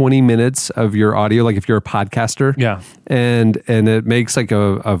about 20 minutes of your audio, like if you're a podcaster. Yeah. And it makes like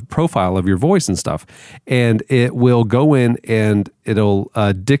a profile of your voice and stuff. And it will go in and it'll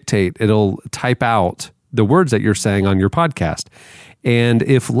it'll type out the words that you're saying on your podcast. And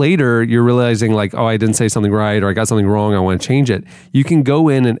if later you're realizing like, oh, I didn't say something right or I got something wrong, I want to change it, you can go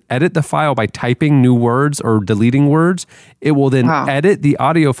in and edit the file by typing new words or deleting words. It will then edit the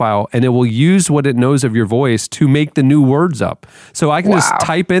audio file and it will use what it knows of your voice to make the new words up. So I can just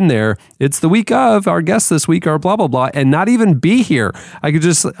type in there, it's the week of, our guest this week are blah, blah, blah, and not even be here. I could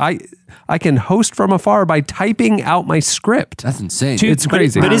just, I can host from afar by typing out my script. That's insane. It's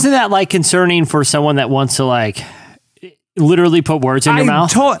crazy. But isn't that like concerning for someone that wants to like literally put words in your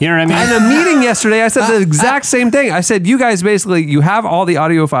mouth? You know what I mean? In a meeting yesterday, I said the exact same thing. I said, you guys basically, you have all the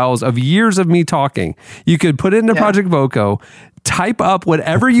audio files of years of me talking. You could put it into Project Voco, type up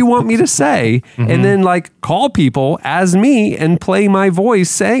whatever you want me to say, and then like call people as me and play my voice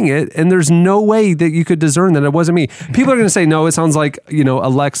saying it. And there's no way that you could discern that it wasn't me. People are going to say, no, it sounds like,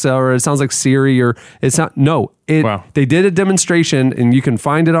 Alexa, or it sounds like Siri, or it's not. No, they did a demonstration and you can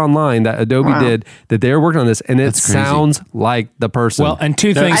find it online that Adobe did, that they're working on this, and it sounds like the person. Well, and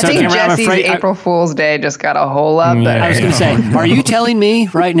two things. I think Jesse's April Fool's Day just got a whole lot better. I was going to say, are you telling me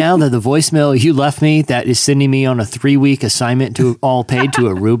right now that the voicemail you left me that is sending me on a 3-week assignment to all paid to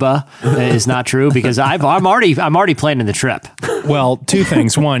Aruba is not true? Because I'm already planning the trip. Well, two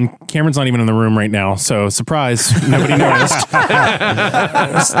things. One, Cameron's not even in the room right now, so surprise, nobody noticed.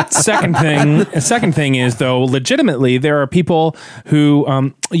 Second thing is, though, legitimately, there are people who,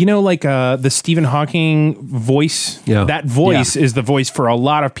 like the Stephen Hawking voice. Yeah. That voice is the voice for a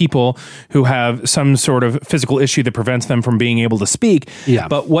lot of people who have some sort of physical issue that prevents them from being able to speak. Yeah.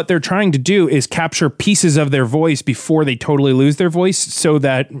 But what they're trying to do is capture pieces of their voice before they totally lose their voice, so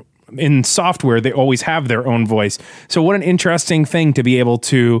that in software, they always have their own voice. So what an interesting thing to be able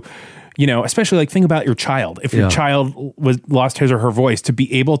to, especially like think about your child. If your child lost his or her voice, to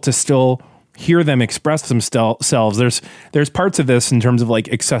be able to still hear them express themselves. There's parts of this in terms of like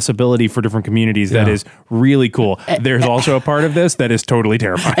accessibility for different communities that is really cool. There's also a part of this that is totally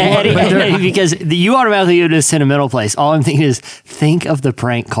terrifying. Eddie, because you automatically go to a sentimental place. All I'm thinking is, think of the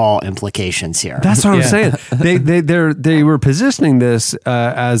prank call implications here. That's what I'm saying. They were positioning this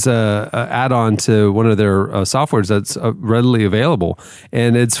as a add-on to one of their softwares that's readily available,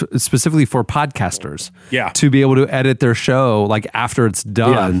 and it's specifically for podcasters. Yeah, to be able to edit their show like after it's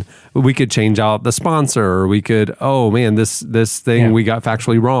done. Yeah. We could change out the sponsor, or we could, this thing we got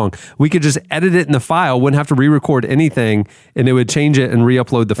factually wrong. We could just edit it in the file, wouldn't have to re-record anything, and it would change it and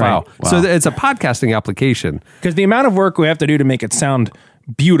re-upload the file. Wow. So it's a podcasting application. Because the amount of work we have to do to make it sound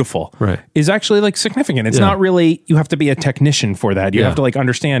beautiful is actually like significant. It's not really, you have to be a technician for that. You have to like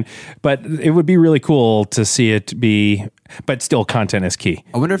understand, but it would be really cool to see it be, but still content is key.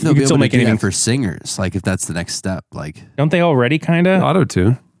 I wonder if they'll be able to do that for singers, like if that's the next step. Like, don't they already kind of?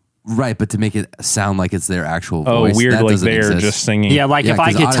 Auto-tune. Right, but to make it sound like it's their actual Oh, voice. weird, that like they're exist. just singing. Yeah, like if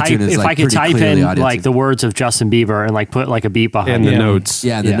I could type in like the words of Justin Bieber and like put like a beat behind the notes.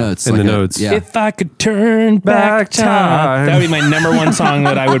 Yeah, the notes. In the notes. Yeah. If I could turn back time. That would be my number one song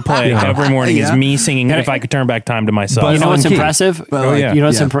that I would play every morning is me singing If I Could Turn Back Time to myself. But you know what's impressive? You know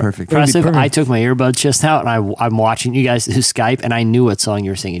what's impressive? I took my earbuds just out and I'm watching you guys through Skype, and I knew what song you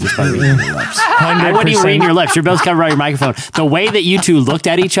were singing just by reading your lips. I wasn't even reading your lips. You're both covering your microphone. The way that you two looked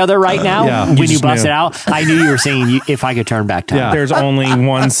at each other right now, when you busted out, I knew you were singing If I Could Turn Back Time. Yeah. There's only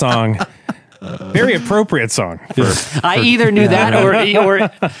one song. Very appropriate song. I either knew that or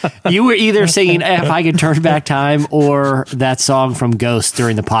you were either singing If I Could Turn Back Time or that song from Ghost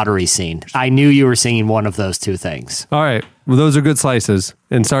during the pottery scene. I knew you were singing one of those two things. All right. Well, those are good slices.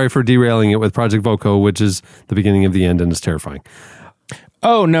 And sorry for derailing it with Project Voco, which is the beginning of the end and is terrifying.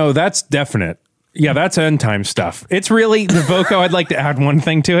 Oh, no, that's definite. Yeah, that's end time stuff. It's really the Voco. I'd like to add one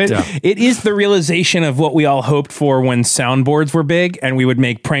thing to it. Yeah. It is the realization of what we all hoped for when soundboards were big and we would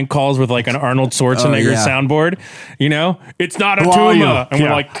make prank calls with like an Arnold Schwarzenegger soundboard. It's not a tuba. And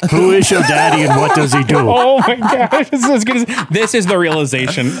we're like, who is your daddy and what does he do? Oh my gosh. This is the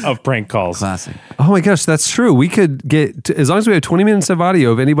realization of prank calls. Classic. Oh my gosh, that's true. We could get, as long as we have 20 minutes of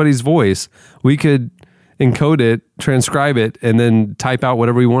audio of anybody's voice, we could encode it, transcribe it, and then type out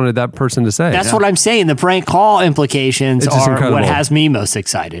whatever we wanted that person to say. That's what I'm saying. The prank call implications are incredible. What has me most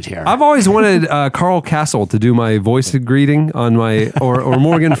excited here. I've always wanted Carl Castle to do my voice greeting on my, or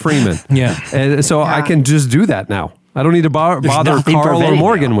Morgan Freeman. And so I can just do that now. I don't need to bother Carl or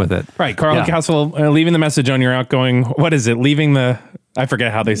Morgan with it. Right. Carl Castle leaving the message on your outgoing, what is it? Leaving the I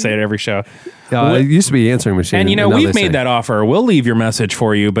forget how they say it every show. It used to be answering machine. And now we've made that offer. We'll leave your message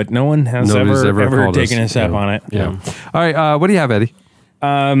for you, but no one has ever taken a step on it. Yeah. All right. What do you have, Eddie?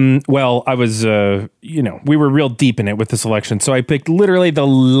 Well, I was, we were real deep in it with the selection. So I picked literally the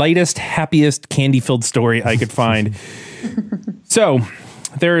lightest, happiest, candy-filled story I could find. So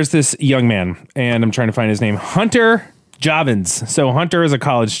there is this young man, and I'm trying to find his name, Hunter Jobbins. So Hunter is a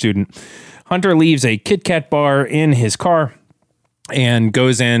college student. Hunter leaves a Kit Kat bar in his car and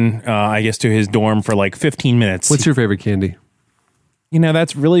goes in, I guess, to his dorm for like 15 minutes. What's your favorite candy?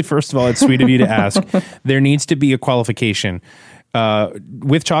 That's really, first of all, it's sweet of you to ask. There needs to be a qualification.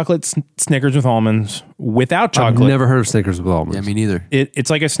 With chocolate, Snickers with almonds. Without chocolate, I've never heard of Snickers with almonds. Yeah, me neither. It's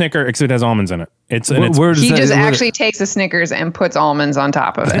like a Snicker, except it has almonds in it. He just actually takes a Snickers and puts almonds on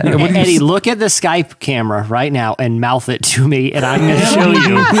top of it. Eddie, look at the Skype camera right now and mouth it to me, and I'm going to show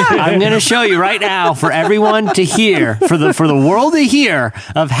you. I'm going to show you right now for everyone to hear, for the world to hear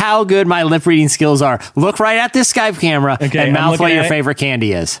of how good my lip reading skills are. Look right at this Skype camera and mouth what your favorite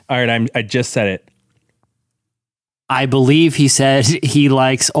candy is. All right, I just said it. I believe he said he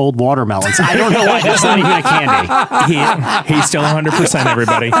likes old watermelons. I don't know why that's not even a candy. He's still 100%,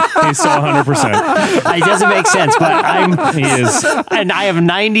 everybody. He's still 100%. It doesn't make sense, but he is. And I have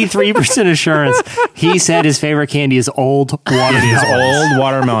 93% assurance he said his favorite candy is old watermelon. It is old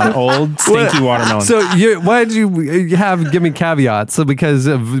watermelon. Old, stinky watermelon. So why did you give me caveats? So because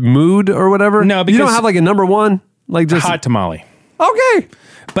of mood or whatever? No, because you don't have like a number one? Like just hot tamale. Okay.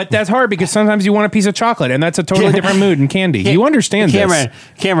 But that's hard because sometimes you want a piece of chocolate, and that's a totally different mood in candy. You understand this.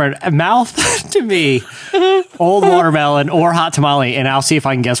 Cameron, mouth to me, old watermelon or hot tamale, and I'll see if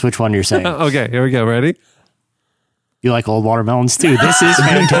I can guess which one you're saying. Okay, here we go. Ready? You like old watermelons too. This is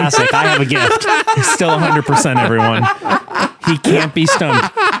fantastic. I have a gift. He's still 100%, everyone. He can't be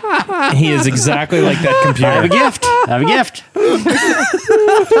stumped. He is exactly like that computer. I have a gift.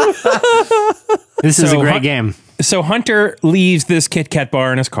 This is a great game. So Hunter leaves this Kit Kat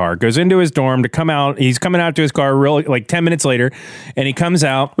bar in his car, goes into his dorm to come out. He's coming out to his car like 10 minutes later, and he comes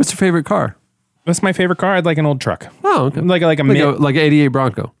out. What's your favorite car? What's my favorite car? I'd like an old truck. Oh, okay. Like an 88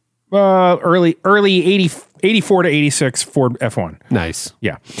 Bronco. Early 84 to 86 Ford F1. Nice.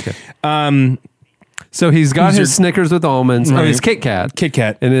 Yeah. Okay. So he's got his Snickers with almonds. Right. Oh, his Kit Kat.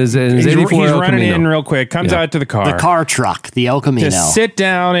 And his 84 he's El running Camino. in real quick, comes out to the car. The car truck, the El Camino. To sit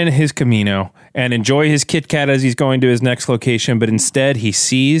down in his Camino and enjoy his Kit Kat as he's going to his next location, but instead he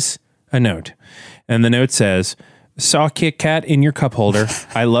sees a note. And the note says, "Saw Kit Kat in your cup holder.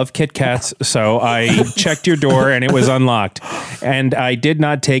 I love Kit Kats, so I checked your door and it was unlocked. And I did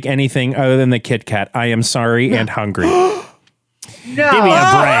not take anything other than the Kit Kat. I am sorry and hungry." Give me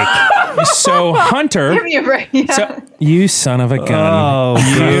a break. So Hunter, Give me a break. Yeah. so, you son of a gun.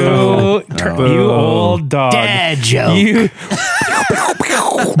 You old dog. Dad joke. You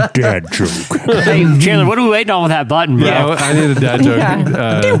dad joke. Hey, Chandler, what are we waiting on with that button, bro? Yeah, I need a dad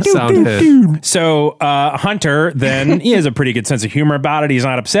joke sound hit. So Hunter, then, he has a pretty good sense of humor about it. He's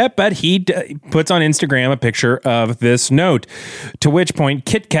not upset, but he puts on Instagram a picture of this note, to which point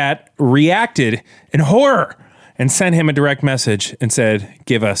Kit Kat reacted in horror and sent him a direct message and said,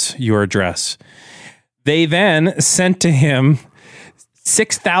 "Give us your address." They then sent to him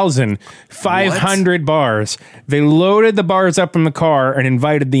 6,500 bars. They loaded the bars up in the car and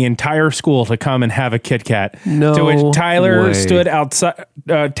invited the entire school to come and have a Kit Kat. No To which Tyler way. stood outside,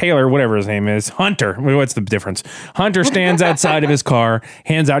 Taylor, whatever his name is, Hunter. What's the difference? Hunter stands outside of his car,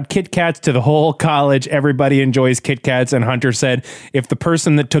 hands out Kit Kats to the whole college. Everybody enjoys Kit Kats. And Hunter said, if the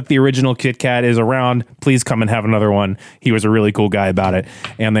person that took the original Kit Kat is around, please come and have another one. He was a really cool guy about it.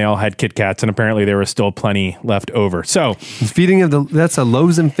 And they all had Kit Kats, and apparently there was still plenty left over. So Feeding of that's a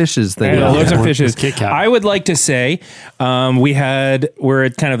loaves and fishes thing. loaves and fishes. Kit Kat. I would like to say we're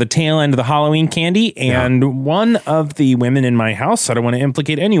at kind of the tail end of the Halloween candy, and one of the women in my house, I don't want to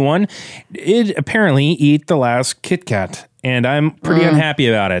implicate anyone, did apparently eat the last Kit Kat. And I'm pretty unhappy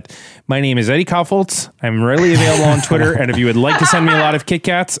about it. My name is Eddie Kaufholz. I'm readily available on Twitter. And if you would like to send me a lot of Kit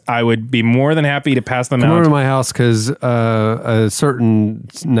Kats, I would be more than happy to pass them Come over out. to my house because a certain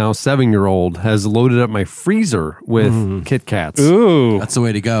now 7-year-old has loaded up my freezer with Kit Kats. Ooh. That's the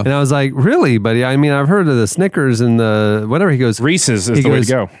way to go. And I was like, really, buddy? I mean, I've heard of the Snickers and the whatever. He goes, Reese's is he the way goes,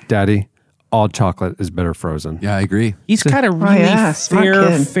 to go. Daddy, all chocolate is better frozen. Yeah, I agree. He's got a really smart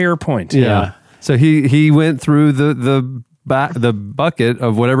kid. fair point. Yeah. So he went through the the bucket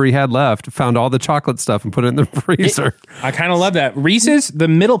of whatever he had left, found all the chocolate stuff, and put it in the freezer. I kind of love that. Reese's, the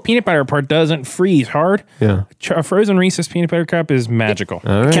middle peanut butter part doesn't freeze hard. Yeah. A frozen Reese's peanut butter cup is magical.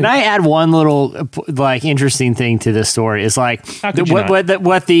 All right. Can I add one little like interesting thing to this story? It's like what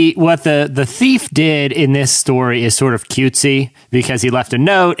the thief did in this story is sort of cutesy because he left a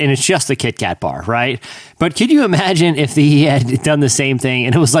note and it's just a Kit Kat bar, right? But could you imagine if he had done the same thing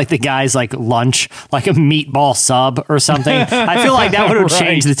and it was like the guy's like lunch, like a meatball sub or something? I feel like that would have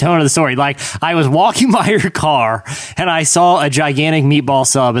changed the tone of the story. Like I was walking by your car and I saw a gigantic meatball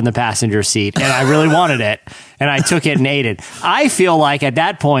sub in the passenger seat and I really wanted it. And I took it and ate it. I feel like at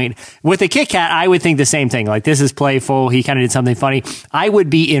that point, with the Kit Kat, I would think the same thing. Like, this is playful. He kind of did something funny. I would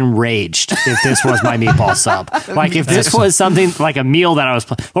be enraged if this was my meatball sub. Like, if this was something like a meal that I was,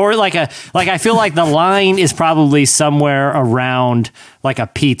 or like I feel like the line is probably somewhere around like a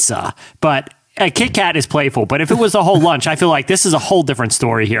pizza. But a Kit Kat is playful, but if it was a whole lunch, I feel like this is a whole different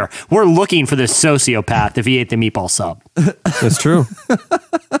story here. We're looking for this sociopath if he ate the meatball sub. That's true.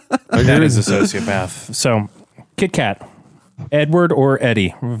 That is a sociopath. So, Kit Kat, Edward or Eddie,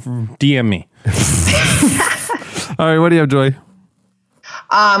 DM me. All right, what do you have, Joy?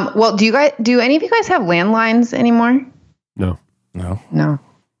 Well, do any of you guys have landlines anymore? No.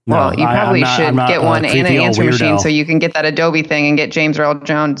 Well, you probably should get one and an answer machine weirdo. so you can get that Adobe thing and get James Earl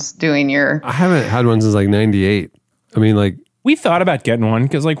Jones doing your. I haven't had one since like 98. I mean, like. We thought about getting one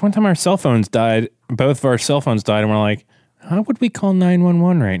because, like, one time our cell phones died, both of our cell phones died, and we're like, how would we call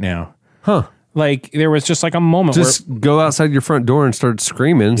 911 right now? Huh. Like, there was just like a moment Just go outside your front door and start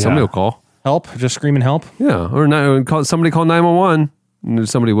screaming. Yeah. Somebody will call. Help, just screaming help. Yeah. Or somebody call 911.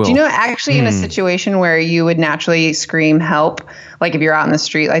 Somebody will. Do you know, actually, in a situation where you would naturally scream help, like if you're out in the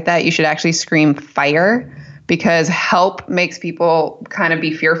street like that, you should actually scream fire, because help makes people kind of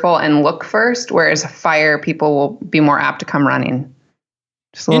be fearful and look first, whereas fire, people will be more apt to come running.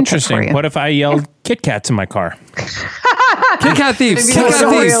 Just a little tip for Interesting. you. What if I yelled Kit Kats in my car? Kit Kat thieves. Maybe Kit that's Kat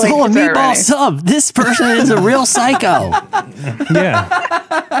what thieves. really Stole a gets that meatball right. sub. This person is a real psycho. Yeah.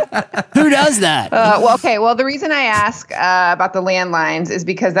 Who does that? Well, the reason I ask about the landlines is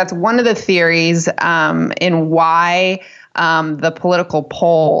because that's one of the theories in why the political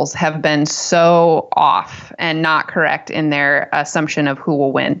polls have been so off and not correct in their assumption of who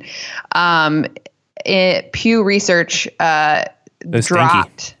will win. Pew Research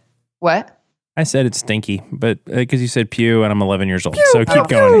dropped. What? I said it's stinky, but because you said pew and I'm 11 years old. So keep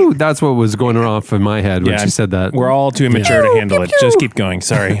going. Ooh, that's what was going off in my head when she said that. We're all too immature to handle it. Just keep going.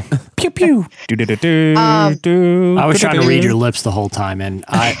 Sorry. Pew pew. I was trying to read your lips the whole time, and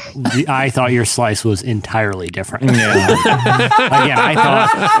I thought your slice was entirely different. Yeah. Again, I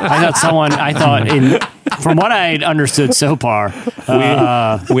thought from what I had understood so far,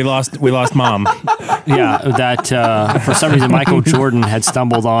 we lost mom. yeah, that for some reason Michael Jordan had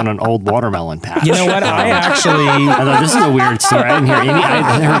stumbled on an old watermelon patch. You know what? I thought this is a weird story. I didn't hear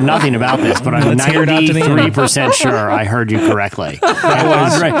I heard nothing about this, but I'm Let's hear it out to the end. 93% sure I heard you correctly.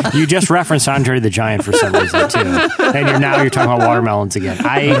 Andre, you just referenced Andre the Giant for some reason too, and you're talking about watermelons again.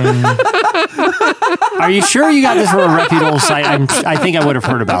 Are you sure you got this from a reputable site? I think I would have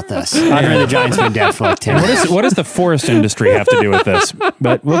heard about this. Andre the Giant's been dead for like 10 years. What does the forest industry have to do with this?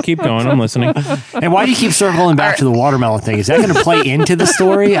 But we'll keep going. I'm listening. And why do you keep circling back to the watermelon thing? Is that going to play into the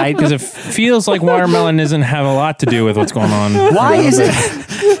story? Because it feels like watermelon doesn't have a lot to do with what's going on. Why is it?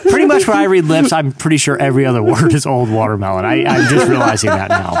 Pretty much when I read lips, I'm pretty sure every other word is old watermelon. I'm just realizing that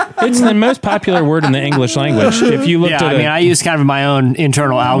now. It's the most popular word in the English language. If you looked at I use kind of my own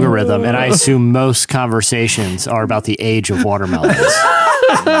internal algorithm, and I assume most conversations are about the age of watermelons.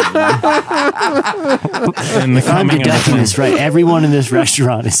 If I'm deducting this right, everyone in this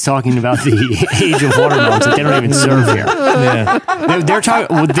restaurant is talking about the age of watermelons that they don't even serve here. Yeah. They're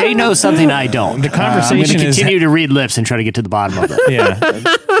talking. Well, they know something I don't. The conversation I'm going is to continue to read lips and try to get to the bottom of it. Yeah.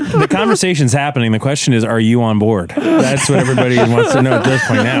 The conversation's happening. The question is, are you on board? That's what everybody wants to know at this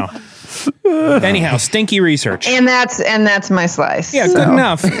point now. Anyhow, stinky research. And that's my slice. Yeah, good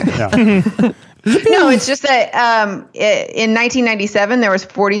enough. No, it's just that in 1997 there was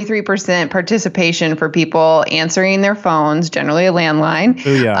 43% participation for people answering their phones, generally a landline,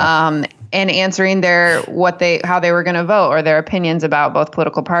 and answering how they were going to vote or their opinions about both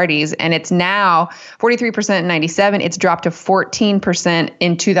political parties. And it's now 43% in 97. It's dropped to 14%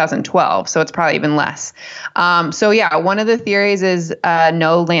 in 2012. So it's probably even less. One of the theories is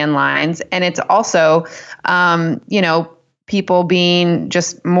no landlines, and it's also people being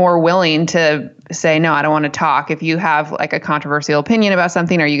just more willing to say, no, I don't want to talk. If you have like a controversial opinion about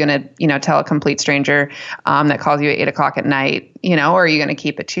something, are you going to, tell a complete stranger that calls you at 8:00 at night, or are you going to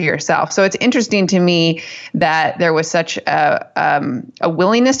keep it to yourself? So it's interesting to me that there was such a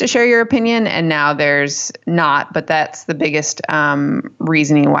willingness to share your opinion, and now there's not. But that's the biggest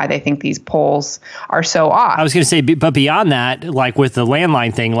reasoning why they think these polls are so off. I was going to say, but beyond that, like with the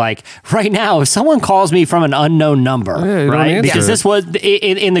landline thing, like right now, if someone calls me from an unknown number, right? Because this was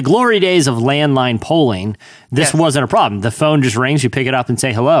in the glory days of landline polling, this wasn't a problem. The phone just rings, you pick it up and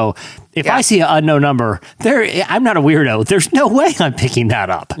say hello. If I see an unknown number, I'm not a weirdo. There's no way I'm picking that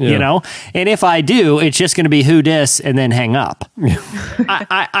up, And if I do, it's just going to be who dis and then hang up.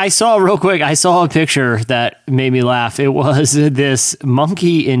 I saw real quick, I saw a picture that made me laugh. It was this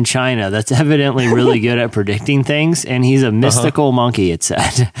monkey in China that's evidently really good at predicting things, and he's a mystical monkey, it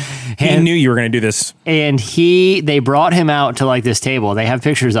said. He knew you were going to do this. And they brought him out to like this table. They have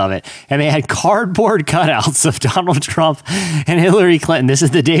pictures of it, and they had cardboard cutouts of Donald Trump and Hillary Clinton. This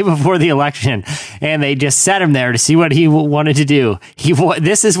is the day before the election, and they just set him there to see what he wanted to do.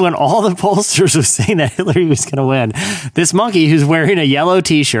 This is when all the pollsters were saying that Hillary was going to win. This monkey, who's wearing a yellow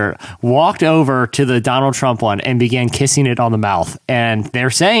t-shirt, walked over to the Donald Trump one and began kissing it on the mouth. And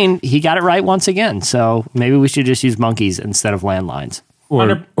they're saying he got it right once again. So maybe we should just use monkeys instead of landlines.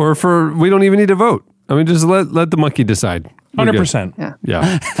 Or we don't even need to vote. I mean, just let the monkey decide. 100%.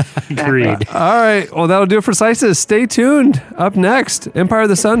 Yeah. Agreed. All right. Well, that'll do it for Slices. Stay tuned. Up next, Empire of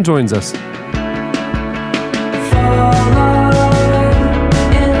the Sun joins us.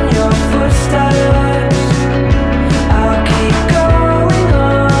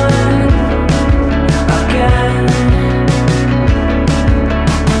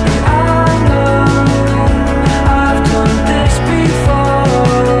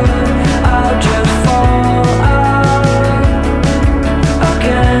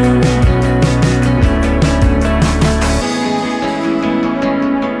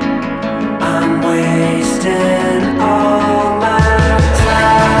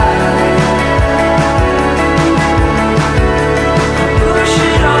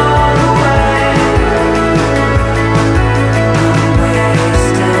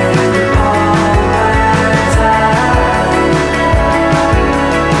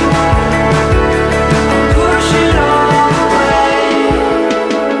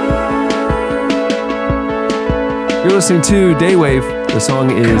 You're listening to Daywave. The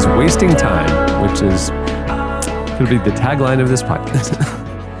song is Wasting Time, which is going to be the tagline of this podcast.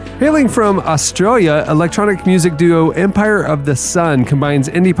 Hailing from Australia, electronic music duo Empire of the Sun combines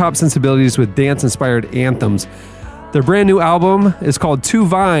indie pop sensibilities with dance-inspired anthems. Their brand new album is called Two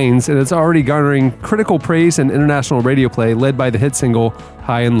Vines, and it's already garnering critical praise and international radio play, led by the hit single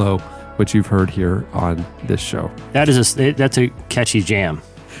High and Low, which you've heard here on this show. That's a catchy jam.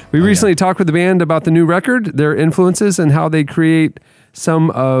 We recently talked with the band about the new record, their influences, and how they create some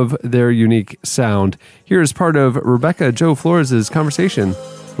of their unique sound. Here is part of Rebecca Joe Flores' conversation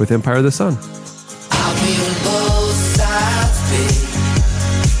with Empire of the Sun.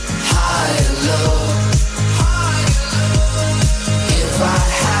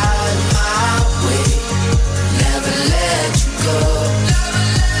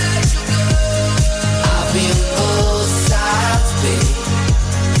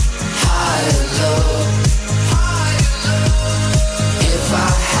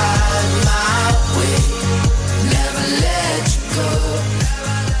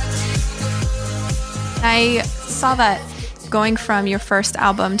 I saw that going from your first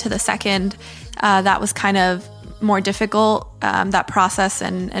album to the second, that was kind of more difficult, that process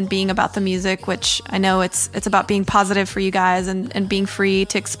and being about the music, which I know it's about being positive for you guys and being free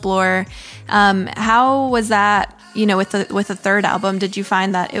to explore. How was that, with the third album? Did you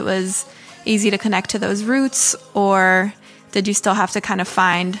find that it was easy to connect to those roots, or did you still have to kind of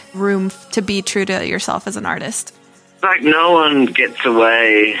find room to be true to yourself as an artist? Like no one gets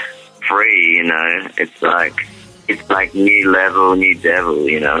away free, it's like new level, new devil,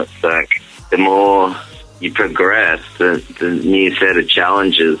 it's like the more you progress, the new set of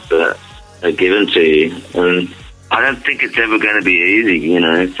challenges that are given to you. And I don't think it's ever going to be easy,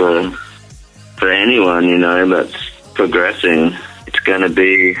 for anyone, that's progressing. It's going to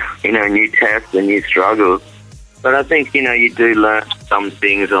be, new tests and new struggles. But I think, you do learn some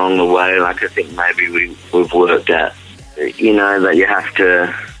things along the way, like I think maybe we've worked at, that you have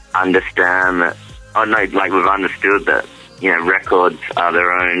to understand that, we've understood that, records are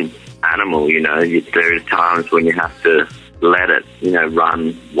their own animal, there is times when you have to let it,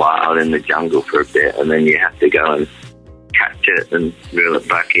 run wild in the jungle for a bit, and then you have to go and catch it and reel it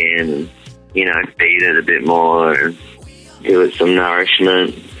back in and, feed it a bit more and give it some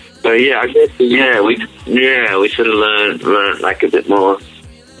nourishment. So yeah, I guess we sort of learned like a bit more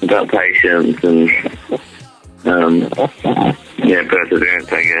about patience and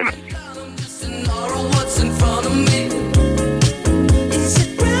perseverance, I guess.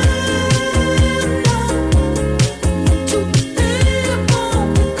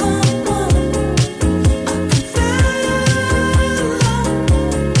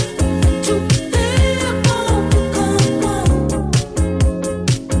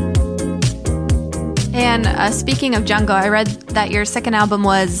 And speaking of jungle, I read that your second album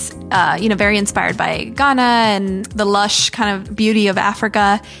was, very inspired by Ghana and the lush kind of beauty of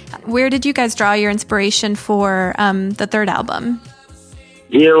Africa. Where did you guys draw your inspiration for the third album?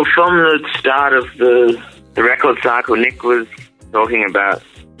 From the start of the record cycle, Nick was talking about,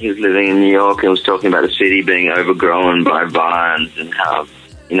 he was living in New York and was talking about the city being overgrown by vines and how,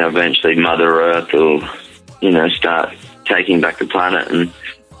 eventually Mother Earth will, start taking back the planet. And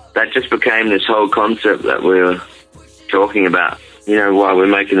that just became this whole concept that we were talking about, while we're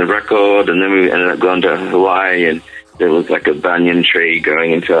making the record. And then we ended up going to Hawaii, and there was like a banyan tree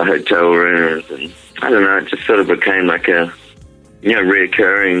growing into our hotel rooms. And I don't know, it just sort of became like a,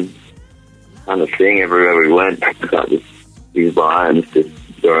 reoccurring kind of thing everywhere we went. About these vines just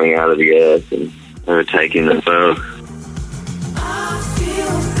growing out of the earth and overtaking the world. I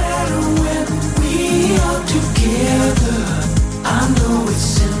feel better when we are together. I know it's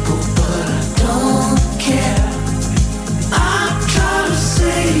simple, but I don't care. I try to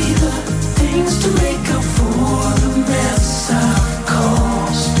say the things to make up for the mess I've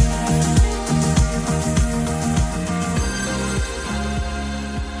caused.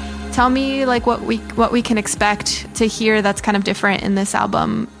 Tell me, what we can expect to hear that's kind of different in this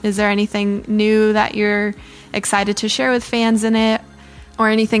album. Is there anything new that you're excited to share with fans in it, or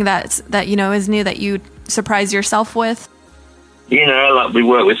anything that is new that you surprise yourself with? We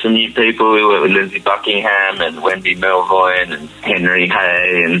work with some new people. We work with Lindsey Buckingham and Wendy Melvoin and Henry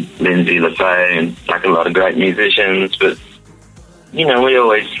Hay and Lindsay LaFay and a lot of great musicians. But, we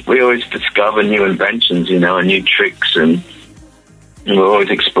always discover new inventions, and new tricks, and we're always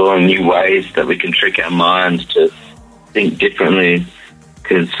exploring new ways that we can trick our minds to think differently.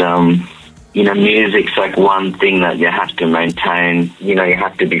 Because, music's like one thing that you have to maintain. You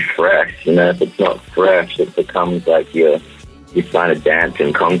have to be fresh. If it's not fresh, it becomes like you're trying to dance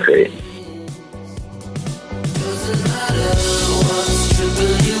in concrete.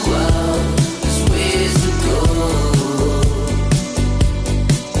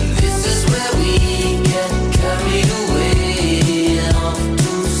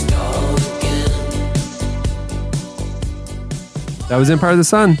 That was Empire of the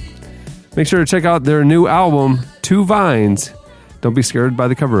Sun. Make sure to check out their new album, Two Vines. Don't be scared by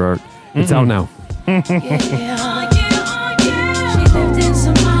the cover art. It's out now.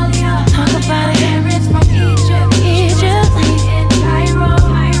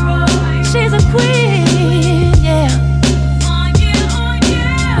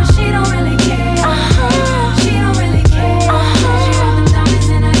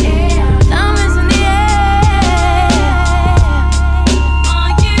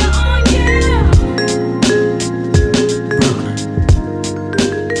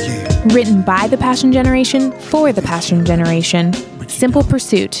 Written by the Passion Generation for the Passion Generation, Simple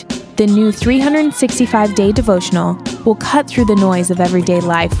Pursuit, the new 365-day devotional, will cut through the noise of everyday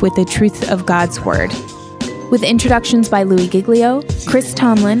life with the truth of God's Word. With introductions by Louis Giglio, Chris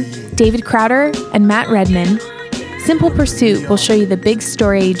Tomlin, David Crowder, and Matt Redman, Simple Pursuit will show you the big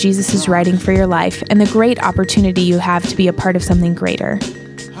story Jesus is writing for your life and the great opportunity you have to be a part of something greater.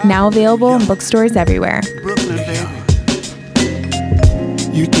 Now available in bookstores everywhere. Brooklyn, baby.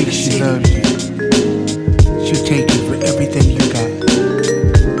 You think she loves you. She'll take you for everything you got.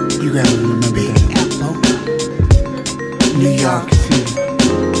 You gotta remember that. New York City,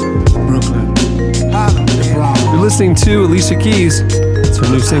 Brooklyn, the Bronx. You're listening to Alicia Keys. It's her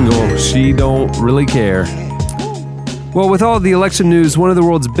new single, She Don't Really Care. Well, with all the election news, one of the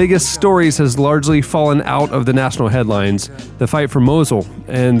world's biggest stories has largely fallen out of the national headlines, the fight for Mosul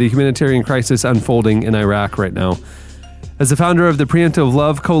and the humanitarian crisis unfolding in Iraq right now. As the founder of the Preemptive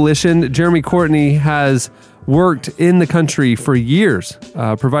Love Coalition, Jeremy Courtney has worked in the country for years,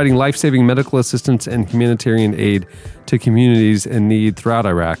 providing life-saving medical assistance and humanitarian aid to communities in need throughout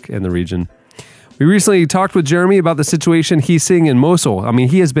Iraq and the region. We recently talked with Jeremy about the situation he's seeing in Mosul. I mean,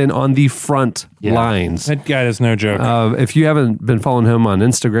 he has been on the front lines. That guy is no joke. If you haven't been following him on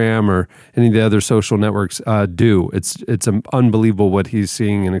Instagram or any of the other social networks, do. It's unbelievable what he's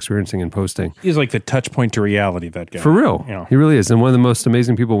seeing and experiencing and posting. He's like the touch point to reality, that guy. For real. Yeah. He really is. And one of the most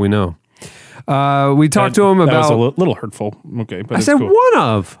amazing people we know. We talked to him that about. was a little hurtful. Okay, but I said cool. one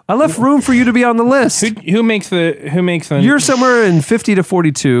of. I left room for you to be on the list. Who makes the? You're somewhere in 50 to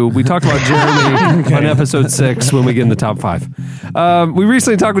 42. We talked about Jeremy on episode 6 when we get in the top 5. We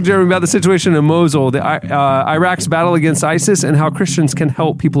recently talked with Jeremy about the situation in Mosul, Iraq's battle against ISIS, and how Christians can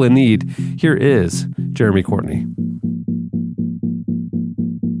help people in need. Here is Jeremy Courtney.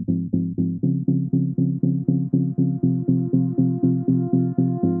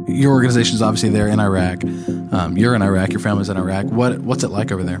 Your organization is obviously there in Iraq. You're in Iraq. Your family's in Iraq. What's it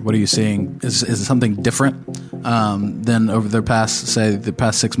like over there? What are you seeing? Is it something different than over the past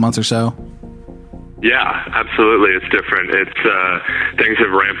 6 months or so? Yeah, absolutely. It's different. Things have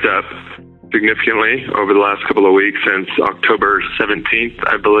ramped up significantly over the last couple of weeks since October 17th,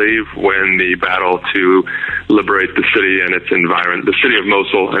 I believe, when the battle to liberate the city and its environment, the city of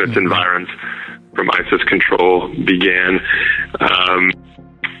Mosul and its environs from ISIS control began.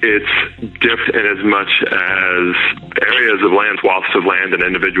 It's dipped in as much as areas of land, swaths of land, and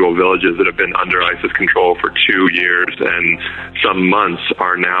individual villages that have been under ISIS control for 2 years and some months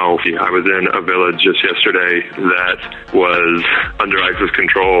are now. I was in a village just yesterday that was under ISIS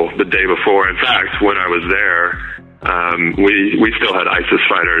control the day before. In fact, when I was there, we still had ISIS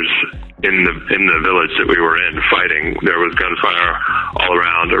fighters in the village that we were in fighting. There was gunfire all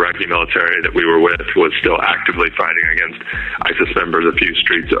around. Iraqi military that we were with was still actively fighting against ISIS members a few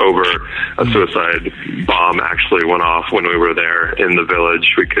streets over. A suicide bomb actually went off when we were there in the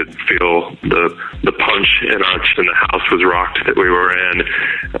village. We could feel the punch in our and the house was rocked that we were in.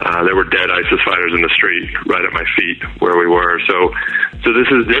 There were dead ISIS fighters in the street right at my feet where we were. So this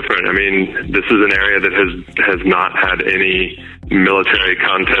is different. I mean, this is an area that has not had any military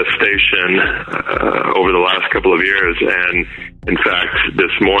contestation over the last couple of years, and in fact,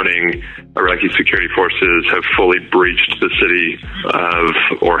 this morning, Iraqi security forces have fully breached the city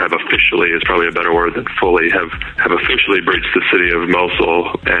or have officially, is probably a better word than fully, have officially breached the city of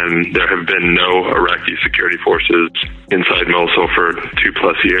Mosul, and there have been no Iraqi security forces inside Mosul for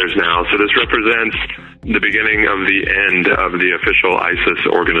 2+ years now. So this represents the beginning of the end of the official ISIS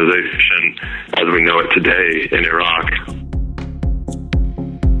organization as we know it today in Iraq.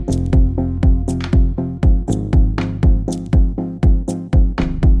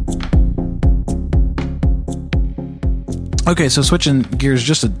 Okay, so switching gears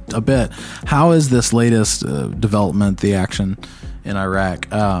just a bit, how is this latest development, the action in Iraq,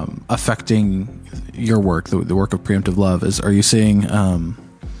 affecting your work, the work of Preemptive Love? Are you seeing,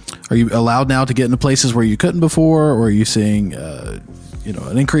 are you allowed now to get into places where you couldn't before, or are you seeing, an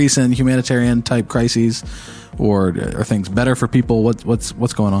increase in humanitarian type crises, or are things better for people?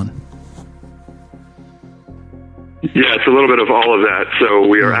 What's going on? Yeah, it's a little bit of all of that. So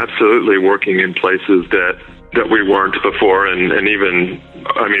we are absolutely working in places that we weren't before, and even,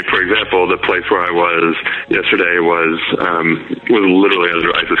 I mean, for example, the place where I was yesterday was literally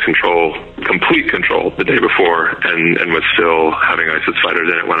under ISIS control, complete control the day before, and was still having ISIS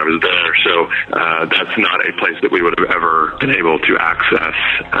fighters in it when I was there. So that's not a place that we would have ever been able to access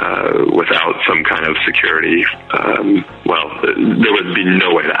without some kind of security. There would be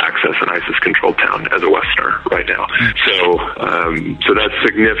no way to access an ISIS-controlled town as a Westerner right now. So that's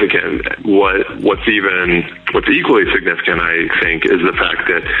significant. What's equally significant, I think, is the fact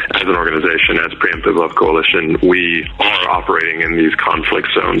that as an organization, as Preemptive Love Coalition, we are operating in these conflict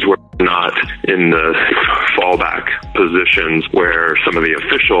zones. We're not in the fallback positions where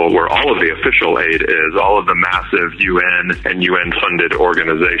all of the official aid is, all of the massive UN and UN-funded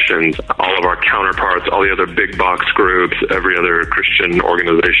organizations, all of our counterparts, all the other big box groups, every other Christian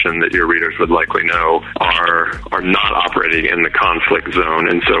organization that your readers would likely know are not operating in the conflict zone.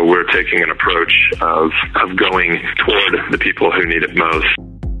 And so we're taking an approach of going toward the people who need it most.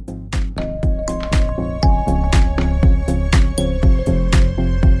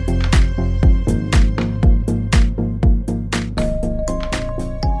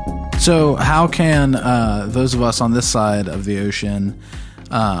 So how can those of us on this side of the ocean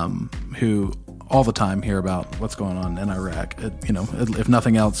who all the time hear about what's going on in Iraq, if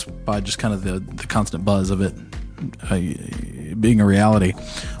nothing else by just kind of the constant buzz of it being a reality,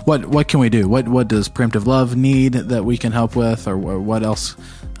 what can we do? What does Preemptive Love need that we can help with, or what else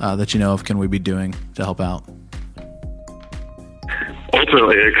that you know of can we be doing to help out?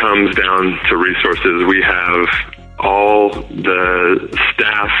 Ultimately, it comes down to resources. We have all the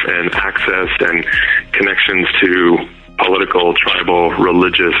staff and access and connections to political, tribal,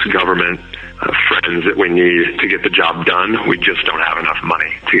 religious, government friends that we need to get the job done. We just don't have enough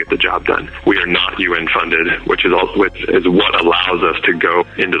money to get the job done. We are not UN funded, which is what allows us to go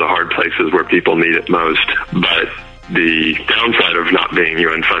into the hard places where people need it most. But The downside of not being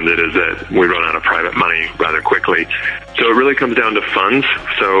UN funded is that we run out of private money rather quickly. So it really comes down to funds.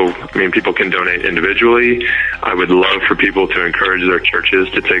 So, people can donate individually. I would love for people to encourage their churches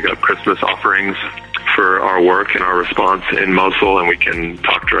to take up Christmas offerings for our work and our response in Mosul, and we can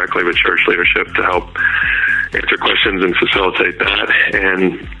talk directly with church leadership to help answer questions and facilitate that.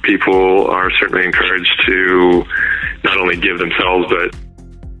 And people are certainly encouraged to not only give themselves, but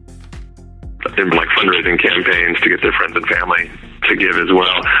in like fundraising campaigns to get their friends and family to give as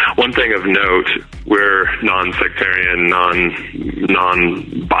well. One thing of note, we're non-sectarian,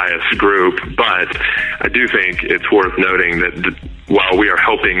 non-biased group, but I do think it's worth noting that while we are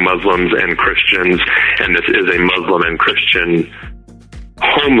helping Muslims and Christians, and this is a Muslim and Christian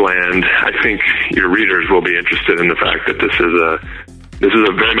homeland, I think your readers will be interested in the fact that this is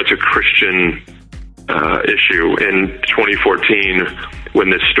a very much a Christian issue. In 2014, when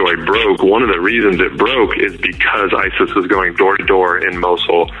this story broke, one of the reasons it broke is because ISIS was going door to door in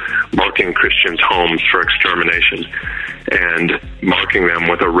Mosul, marking Christians' homes for extermination and marking them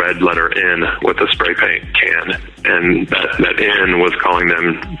with a red letter N with a spray paint can. And that N was calling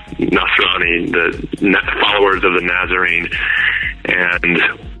them Nasrani, the followers of the Nazarene. And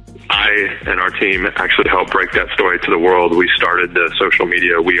I and our team actually helped break that story to the world. We started the social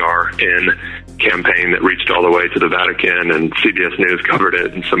media We Are In campaign that reached all the way to the Vatican, and CBS News covered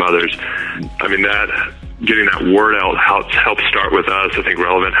it and some others. Getting that word out helps start with us. I think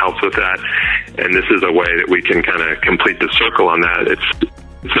Relevant helps with that. And this is a way that we can kind of complete the circle on that.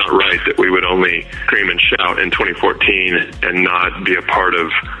 It's not right that we would only scream and shout in 2014 and not be a part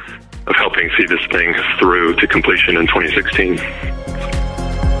of helping see this thing through to completion in 2016.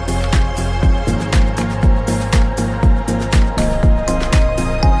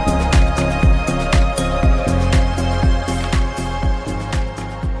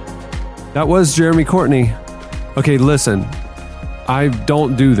 That was Jeremy Courtney. Okay, listen, I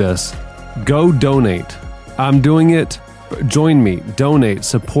don't do this. Go donate. I'm doing it. Join me. Donate.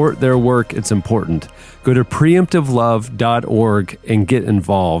 Support their work. It's important. Go to preemptivelove.org and get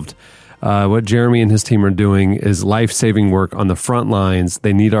involved. What Jeremy and his team are doing is life-saving work on the front lines.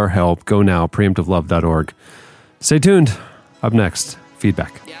 They need our help. Go now, preemptivelove.org. Stay tuned. Up next,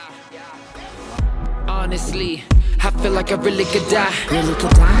 feedback. Honestly, I feel like I really could die.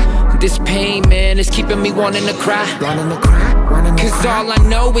 This pain, man, is keeping me wanting to cry. Cause all I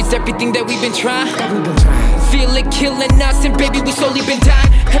know is everything that we've been trying. Feel it killing us, and baby, we slowly been dying.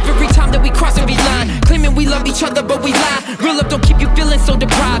 Every time that we cross every line, claiming we love each other, but we lie. Real love don't keep you feeling so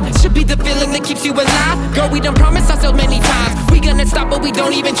deprived. Should be the feeling that keeps you alive. Girl, we done promised ourselves many times we gonna stop, but we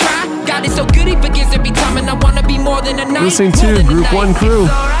don't even try. God is so good, he forgives every time, and I wanna be more than a night. Listening to Group 1 Crew.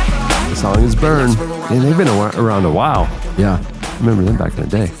 The song is Burn. And they've been around a while. Yeah. I remember them back in the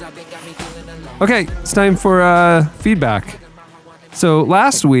day. Okay, it's time for feedback. So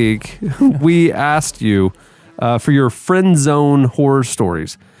last week, we asked you for your friend zone horror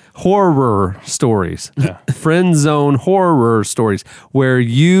stories. Horror stories. Yeah. Friend zone horror stories where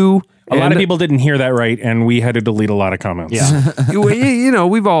you... A lot of people didn't hear that right, and we had to delete a lot of comments. Yeah.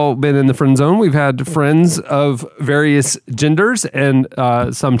 We've all been in the friend zone. We've had friends of various genders, and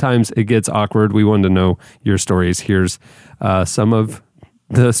sometimes it gets awkward. We wanted to know your stories. Here's some of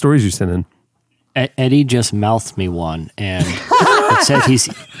the stories you sent in. Eddie just mouthed me one, and it said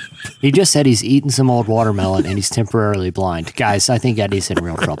he just said he's eaten some old watermelon and he's temporarily blind. Guys, I think Eddie's in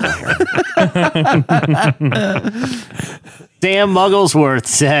real trouble here. Sam Mugglesworth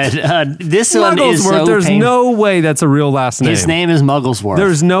said, this one is so There's no way that's a real last name. His name is Mugglesworth.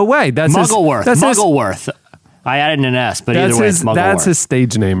 There's no way. That's Muggleworth. I added an S, but either way, it's Mugglesworth. That's his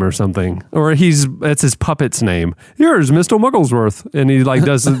stage name or something. Or that's his puppet's name. Here's Mr. Mugglesworth. And he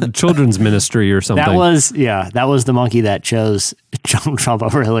does children's ministry or something. That was the monkey that chose Trump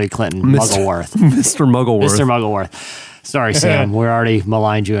over Hillary Clinton. Muggleworth. Mr. Muggleworth. Mr. Muggleworth. Sorry, Sam. We already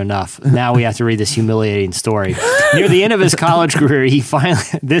maligned you enough. Now we have to read this humiliating story. Near the end of his college career, he finally,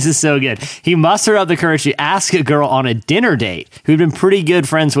 this is so good, he mustered up the courage to ask a girl on a dinner date who'd been pretty good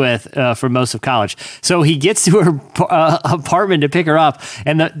friends with for most of college. So he gets to her apartment to pick her up.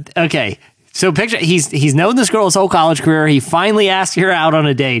 So picture, he's known this girl his whole college career. He finally asked her out on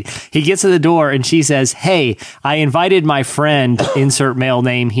a date. He gets to the door and she says, "Hey, I invited my friend, insert male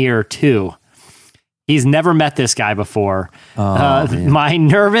name here, too." He's never met this guy before. My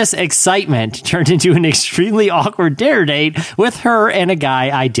nervous excitement turned into an extremely awkward dinner date with her and a guy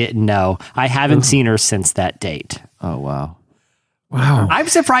I didn't know. I haven't seen her since that date. Oh, wow. Wow. I'm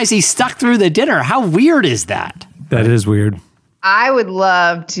surprised he stuck through the dinner. How weird is that? That is weird. I would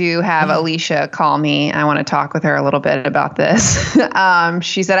love to have Alicia call me. I want to talk with her a little bit about this.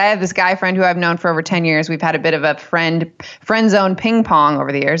 She said, I have this guy friend who I've known for over 10 years. We've had a bit of a friend zone ping pong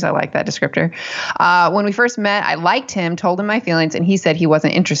over the years. I like that descriptor. When we first met, I liked him, told him my feelings, and he said he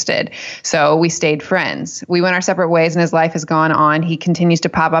wasn't interested. So we stayed friends. We went our separate ways and his life has gone on. He continues to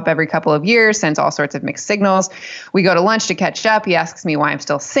pop up every couple of years, sends all sorts of mixed signals. We go to lunch to catch up. He asks me why I'm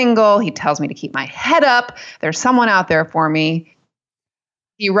still single. He tells me to keep my head up. There's someone out there for me.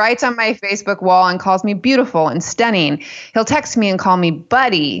 He writes on my Facebook wall and calls me beautiful and stunning. He'll text me and call me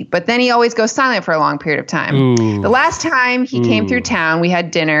buddy, but then he always goes silent for a long period of time. Ooh. The last time he came through town, we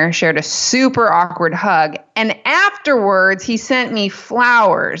had dinner, shared a super awkward hug, and afterwards he sent me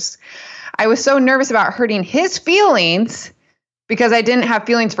flowers. I was so nervous about hurting his feelings because I didn't have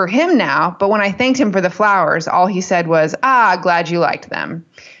feelings for him now, but when I thanked him for the flowers, all he said was, glad you liked them.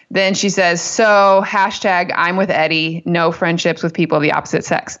 Then she says, so hashtag I'm with Eddie, no friendships with people of the opposite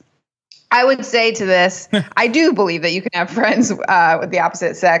sex. I would say to this, I do believe that you can have friends with the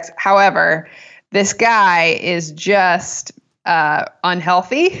opposite sex. However, this guy is just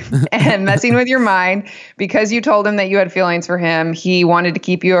unhealthy and messing with your mind because you told him that you had feelings for him. He wanted to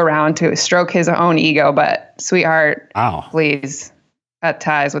keep you around to stroke his own ego. But sweetheart, please cut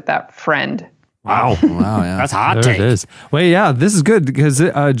ties with that friend. Wow. Wow, yeah. That's a hot There take. it is. Well, yeah, this is good because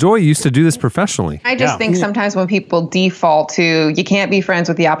Joy used to do this professionally. I just think sometimes when people default to you can't be friends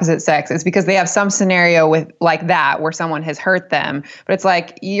with the opposite sex, it's because they have some scenario with like that where someone has hurt them. But it's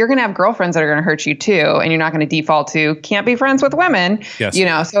like you're going to have girlfriends that are going to hurt you too, and you're not going to default to can't be friends with women. Yes. You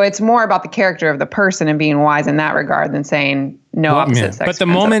know, so it's more about the character of the person and being wise in that regard than saying no opposite sex. But the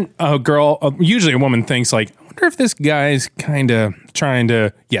moment a girl, usually a woman thinks like, I wonder if this guy's kind of trying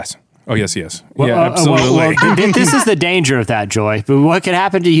to, yes. Oh, yes. Well, yeah, absolutely. This is the danger of that, Joy. But what could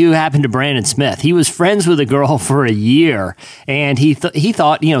happen to you happened to Brandon Smith. He was friends with a girl for a year, and he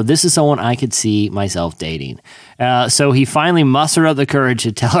thought, this is someone I could see myself dating. So he finally mustered up the courage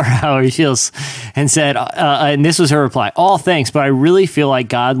to tell her how he feels and said, and this was her reply, thanks, but I really feel like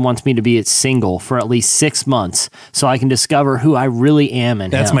God wants me to be single for at least 6 months so I can discover who I really am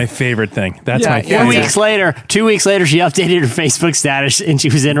in That's him. my favorite thing. That's my favorite 2 weeks later, she updated her Facebook status and she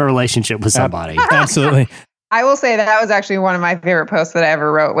was in a relationship with somebody. Absolutely. I will say that was actually one of my favorite posts that I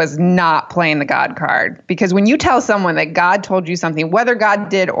ever wrote was not playing the God card. Because when you tell someone that God told you something, whether God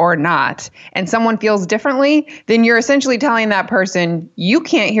did or not, and someone feels differently, then you're essentially telling that person, you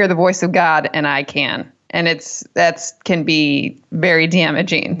can't hear the voice of God and I can. And that can be very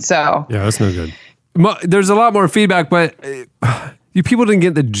damaging. So yeah, that's no good. There's a lot more feedback, but you people didn't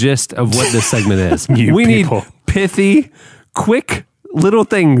get the gist of what this segment is. We need pithy, quick little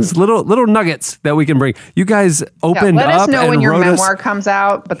things, little nuggets that we can bring. You guys opened up. Let us know and when your wrote memoir comes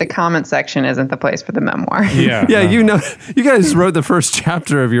out, but the comment section isn't the place for the memoir. Yeah, you guys wrote the first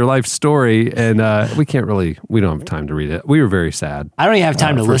chapter of your life story, and we don't have time to read it. We were very sad. I don't even have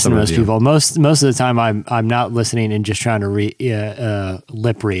time to listen to most people. Most of the time, I'm not listening and just trying to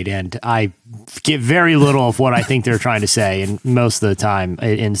lip read, and I get very little of what I think they're trying to say, and most of the time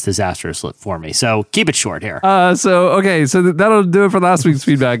it ends disastrously for me. So keep it short here. So that'll do it for last week's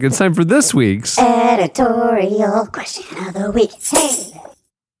feedback. It's time for this week's editorial question of the week. Hey.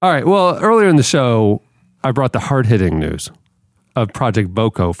 All right. Well, earlier in the show, I brought the hard-hitting news of Project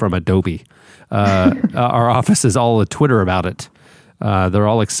Boko from Adobe. Our office is all a Twitter about it. They're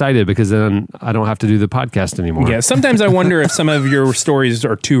all excited because then I don't have to do the podcast anymore. Yeah. Sometimes I wonder if some of your stories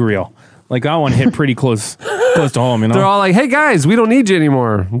are too real. Like that one hit pretty close to home, They're all like, "Hey guys, we don't need you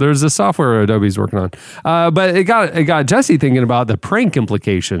anymore." There's a software Adobe's working on, but it got Jesse thinking about the prank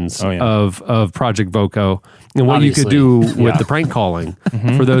implications of Project Boko and what you could do with the prank calling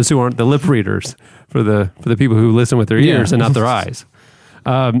for those who aren't the lip readers, for the people who listen with their ears and not their eyes.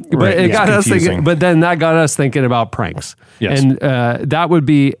 But it got us thinking. But then that got us thinking about pranks, and that would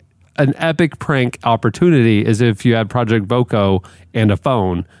be an epic prank opportunity. Is if you had Project Boko and a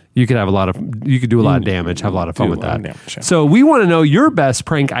phone. You could do a lot of damage, have a lot of fun with that. So we want to know your best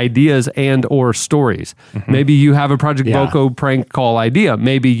prank ideas and or stories. Maybe you have a Project Boko prank call idea.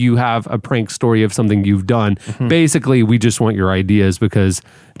 Maybe you have a prank story of something you've done. Basically, we just want your ideas because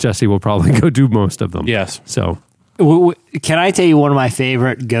Jesse will probably go do most of them. Yes. So can I tell you one of my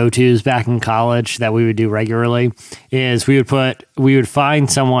favorite go-tos back in college that we would do regularly is we would find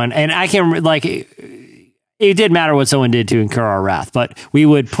someone, and I can it didn't matter what someone did to incur our wrath, but we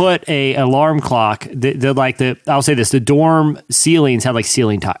would put a alarm clock. I'll say this: the dorm ceilings had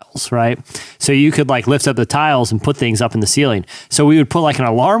ceiling tiles, right? So you could lift up the tiles and put things up in the ceiling. So we would put an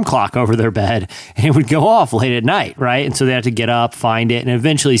alarm clock over their bed, and it would go off late at night, right? And so they had to get up, find it, and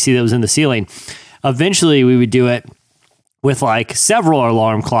eventually see that it was in the ceiling. Eventually, we would do it with like several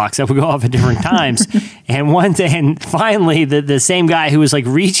alarm clocks that would go off at different times. And one day, and finally, the same guy who was like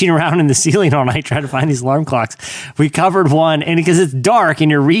reaching around in the ceiling all night trying to find these alarm clocks, we covered one. And because it's dark and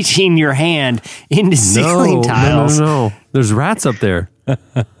you're reaching your hand into ceiling tiles. No. There's rats up there.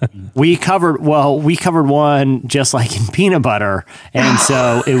 We covered one just like in peanut butter, and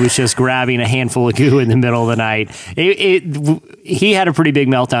so it was just grabbing a handful of goo in the middle of the night. He had a pretty big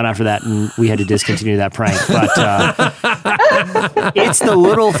meltdown after that, and we had to discontinue that prank. But it's the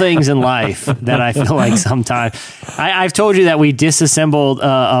little things in life that I feel like sometimes I've told you that we disassembled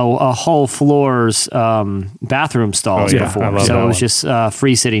a whole floor's bathroom stalls before, so it was just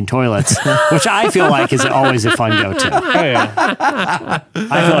free sitting toilets, which I feel like is always a fun go-to. Oh yeah.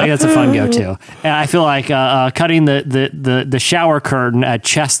 I feel like that's a fun go-to, and I feel like cutting the shower curtain at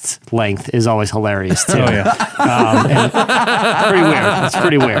chest length is always hilarious too. Oh yeah, pretty weird. It's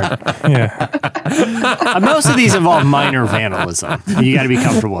pretty weird. Yeah, most of these involve minor vandalism. You got to be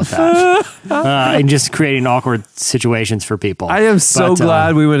comfortable with that, and just creating awkward situations for people. I am so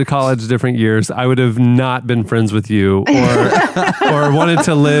glad we went to college different years. I would have not been friends with you, or wanted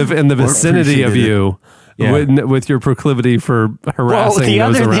to live in the vicinity of you. Yeah. With your proclivity for harassing the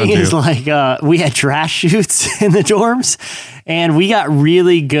those other around thing you. is like we had trash chutes in the dorms, and we got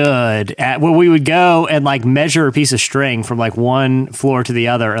really good at we would go and like measure a piece of string from like one floor to the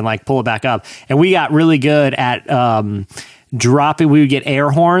other and like pull it back up, and we got really good at dropping. We would get air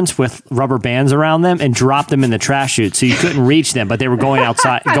horns with rubber bands around them and drop them in the trash chute so you couldn't reach them, but they were going off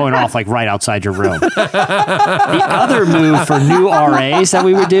like right outside your room. The other move for new RAs that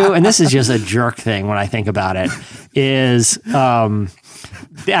we would do, and this is just a jerk thing when I think about it, is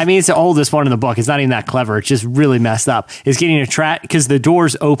it's the oldest one in the book. It's not even that clever. It's just really messed up. Is getting a trash, because the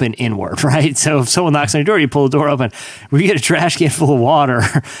doors open inward, right? So if someone knocks on your door, you pull the door open. We get a trash can full of water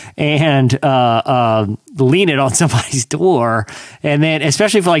and lean it on somebody's door. And then,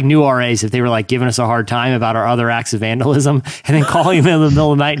 especially for like new RAs, if they were like giving us a hard time about our other acts of vandalism, and then calling them in the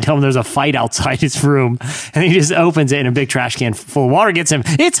middle of the night and tell them there's a fight outside his room, and he just opens it and a big trash can full of water gets him.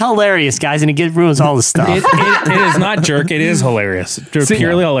 It's hilarious, guys, and it ruins all the stuff. It is not jerk. It is hilarious.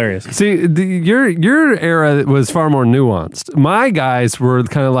 Purely hilarious. See, your era was far more nuanced. My guys were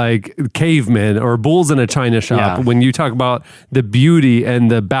kind of like cavemen or bulls in a china shop when you talk about the beauty and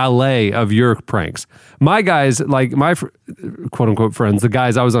the ballet of your pranks. My guys, like my quote unquote friends, the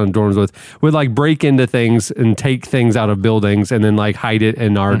guys I was on dorms with, would like break into things and take things out of buildings and then like hide it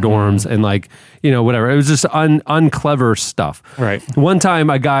in our dorms and like, whatever. It was just unclever stuff. Right. One time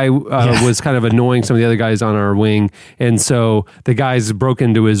a guy was kind of annoying some of the other guys on our wing. And so the guys broke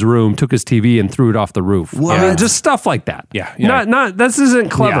into his room, took his TV and threw it off the roof. What? I mean, just stuff like that. Yeah. Not this isn't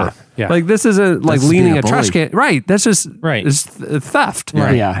clever. Yeah. Like this isn't like That's leaning being a a trash bully. can. Right. That's just Right. It's theft.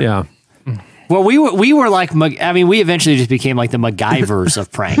 Right. Yeah. Well, we were like, we eventually just became like the MacGyvers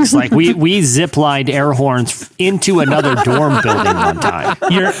of pranks. Like we zip lined air horns into another dorm building one time.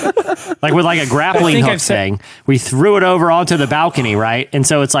 Like with like a grappling hook thing. We threw it over onto the balcony, right? And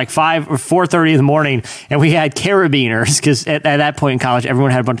so it's like 5 or 4:30 in the morning, and we had carabiners because at that point in college,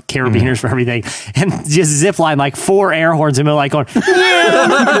 everyone had a bunch of carabiners for everything, and just zip line like 4 air horns in the middle, like going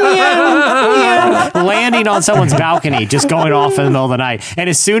landing on someone's balcony, just going off in the middle of the night. And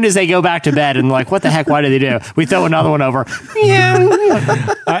as soon as they go back to bed and like, what the heck? Why did they do? We throw another one over.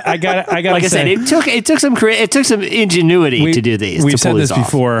 I got. Like I said, it took some ingenuity to do these. We've said this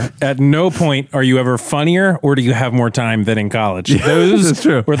before. At no point are you ever funnier, or do you have more time than in college. Those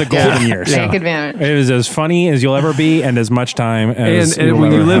were the golden years. Take advantage. It was as funny as you'll ever be, and as much time as and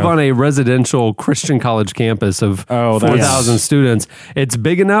when you live on a residential Christian college campus of 4,000 students, it's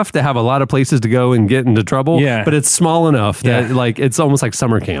big enough to have a lot of places to go and get into trouble. Yeah. But it's small enough that like it's almost like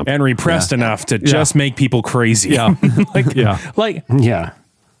summer camp and repressed enough to just make people crazy. Yeah. Yeah.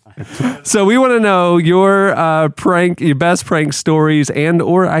 So we want to know your your best prank stories and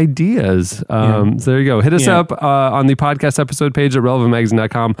or ideas. So there you go. Hit us up on the podcast episode page at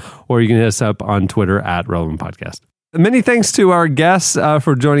relevantmagazine.com, or you can hit us up on Twitter at Relevant Podcast. Many thanks to our guests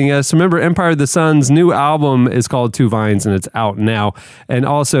for joining us. Remember, Empire of the Sun's new album is called Two Vines, and it's out now. And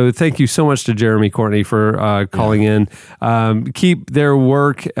also, thank you so much to Jeremy Courtney for calling in. Keep their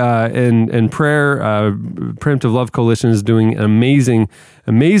work in prayer. Preemptive Love Coalition is doing amazing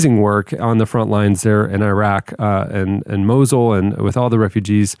work on the front lines there in Iraq and Mosul and with all the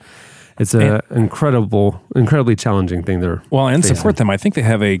refugees it's an incredibly challenging thing they're and facing. support them. I think they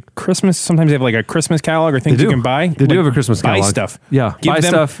have a Christmas. Sometimes they have like a Christmas catalog or things you can buy. They do have a Christmas catalog. Buy stuff. Yeah, buy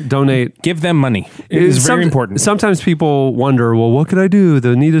stuff. Donate. Give them money. It is very important. Sometimes people wonder, well, what could I do?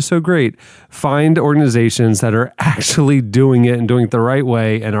 The need is so great. Find organizations that are actually doing it and doing it the right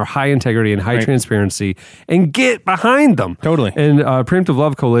way and are high integrity and high transparency, and get behind them. Totally. And Preemptive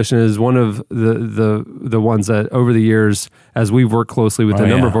Love Coalition is one of the ones that over the years, as we've worked closely with a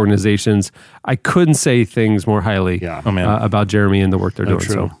number of organizations, I couldn't say things more highly about Jeremy and the work they're doing.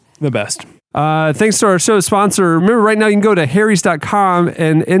 True. So the best. Thanks to our show sponsor. Remember, right now you can go to harrys.com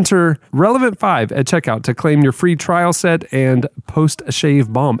and enter Relevant5 at checkout to claim your free trial set and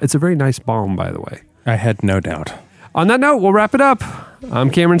post-shave balm. It's a very nice balm, by the way. I had no doubt. On that note, we'll wrap it up. I'm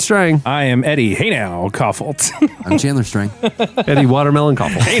Cameron Strang. I am Eddie. Hey now, Koffelt. I'm Chandler Strang. Eddie Watermelon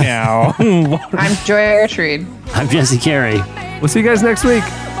Koffelt. Hey now. I'm Joy Ertrude. I'm Jesse Carey. We'll see you guys next week.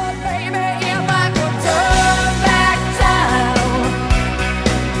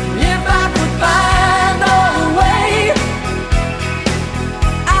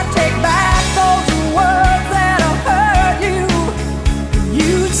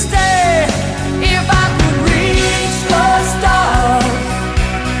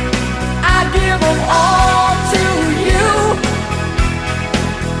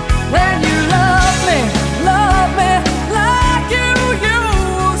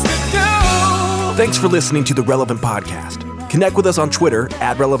 Thanks for listening to the Relevant Podcast. Connect with us on Twitter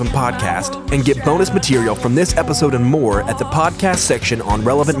 @RelevantPodcast and get bonus material from this episode and more at the podcast section on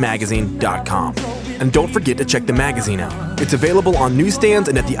relevantmagazine.com. And don't forget to check the magazine out. It's available on newsstands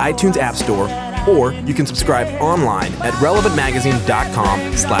and at the iTunes App Store, or you can subscribe online at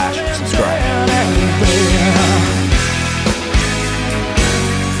relevantmagazine.com/subscribe.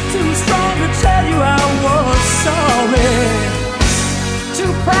 Too strong to tell you I was sorry.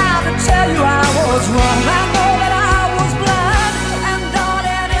 Too proud to tell you I was wrong. I know that I was blind, and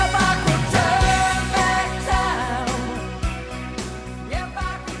darling, if I could turn back time, if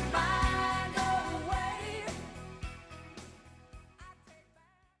I could find a way.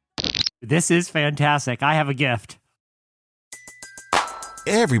 This is fantastic. I have a gift.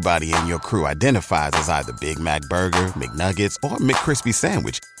 Everybody in your crew identifies as either Big Mac Burger, McNuggets, or McCrispy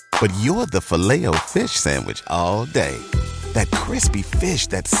Sandwich. But you're the Filet-O-Fish Sandwich all day. That crispy fish,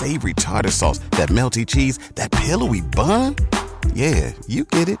 that savory tartar sauce, that melty cheese, that pillowy bun. Yeah, you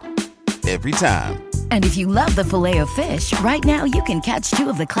get it. Every time. And if you love the Filet-O-Fish, right now you can catch two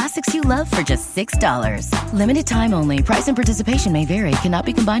of the classics you love for just $6. Limited time only. Price and participation may vary. Cannot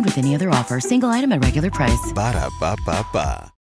be combined with any other offer. Single item at regular price. Ba-da-ba-ba-ba.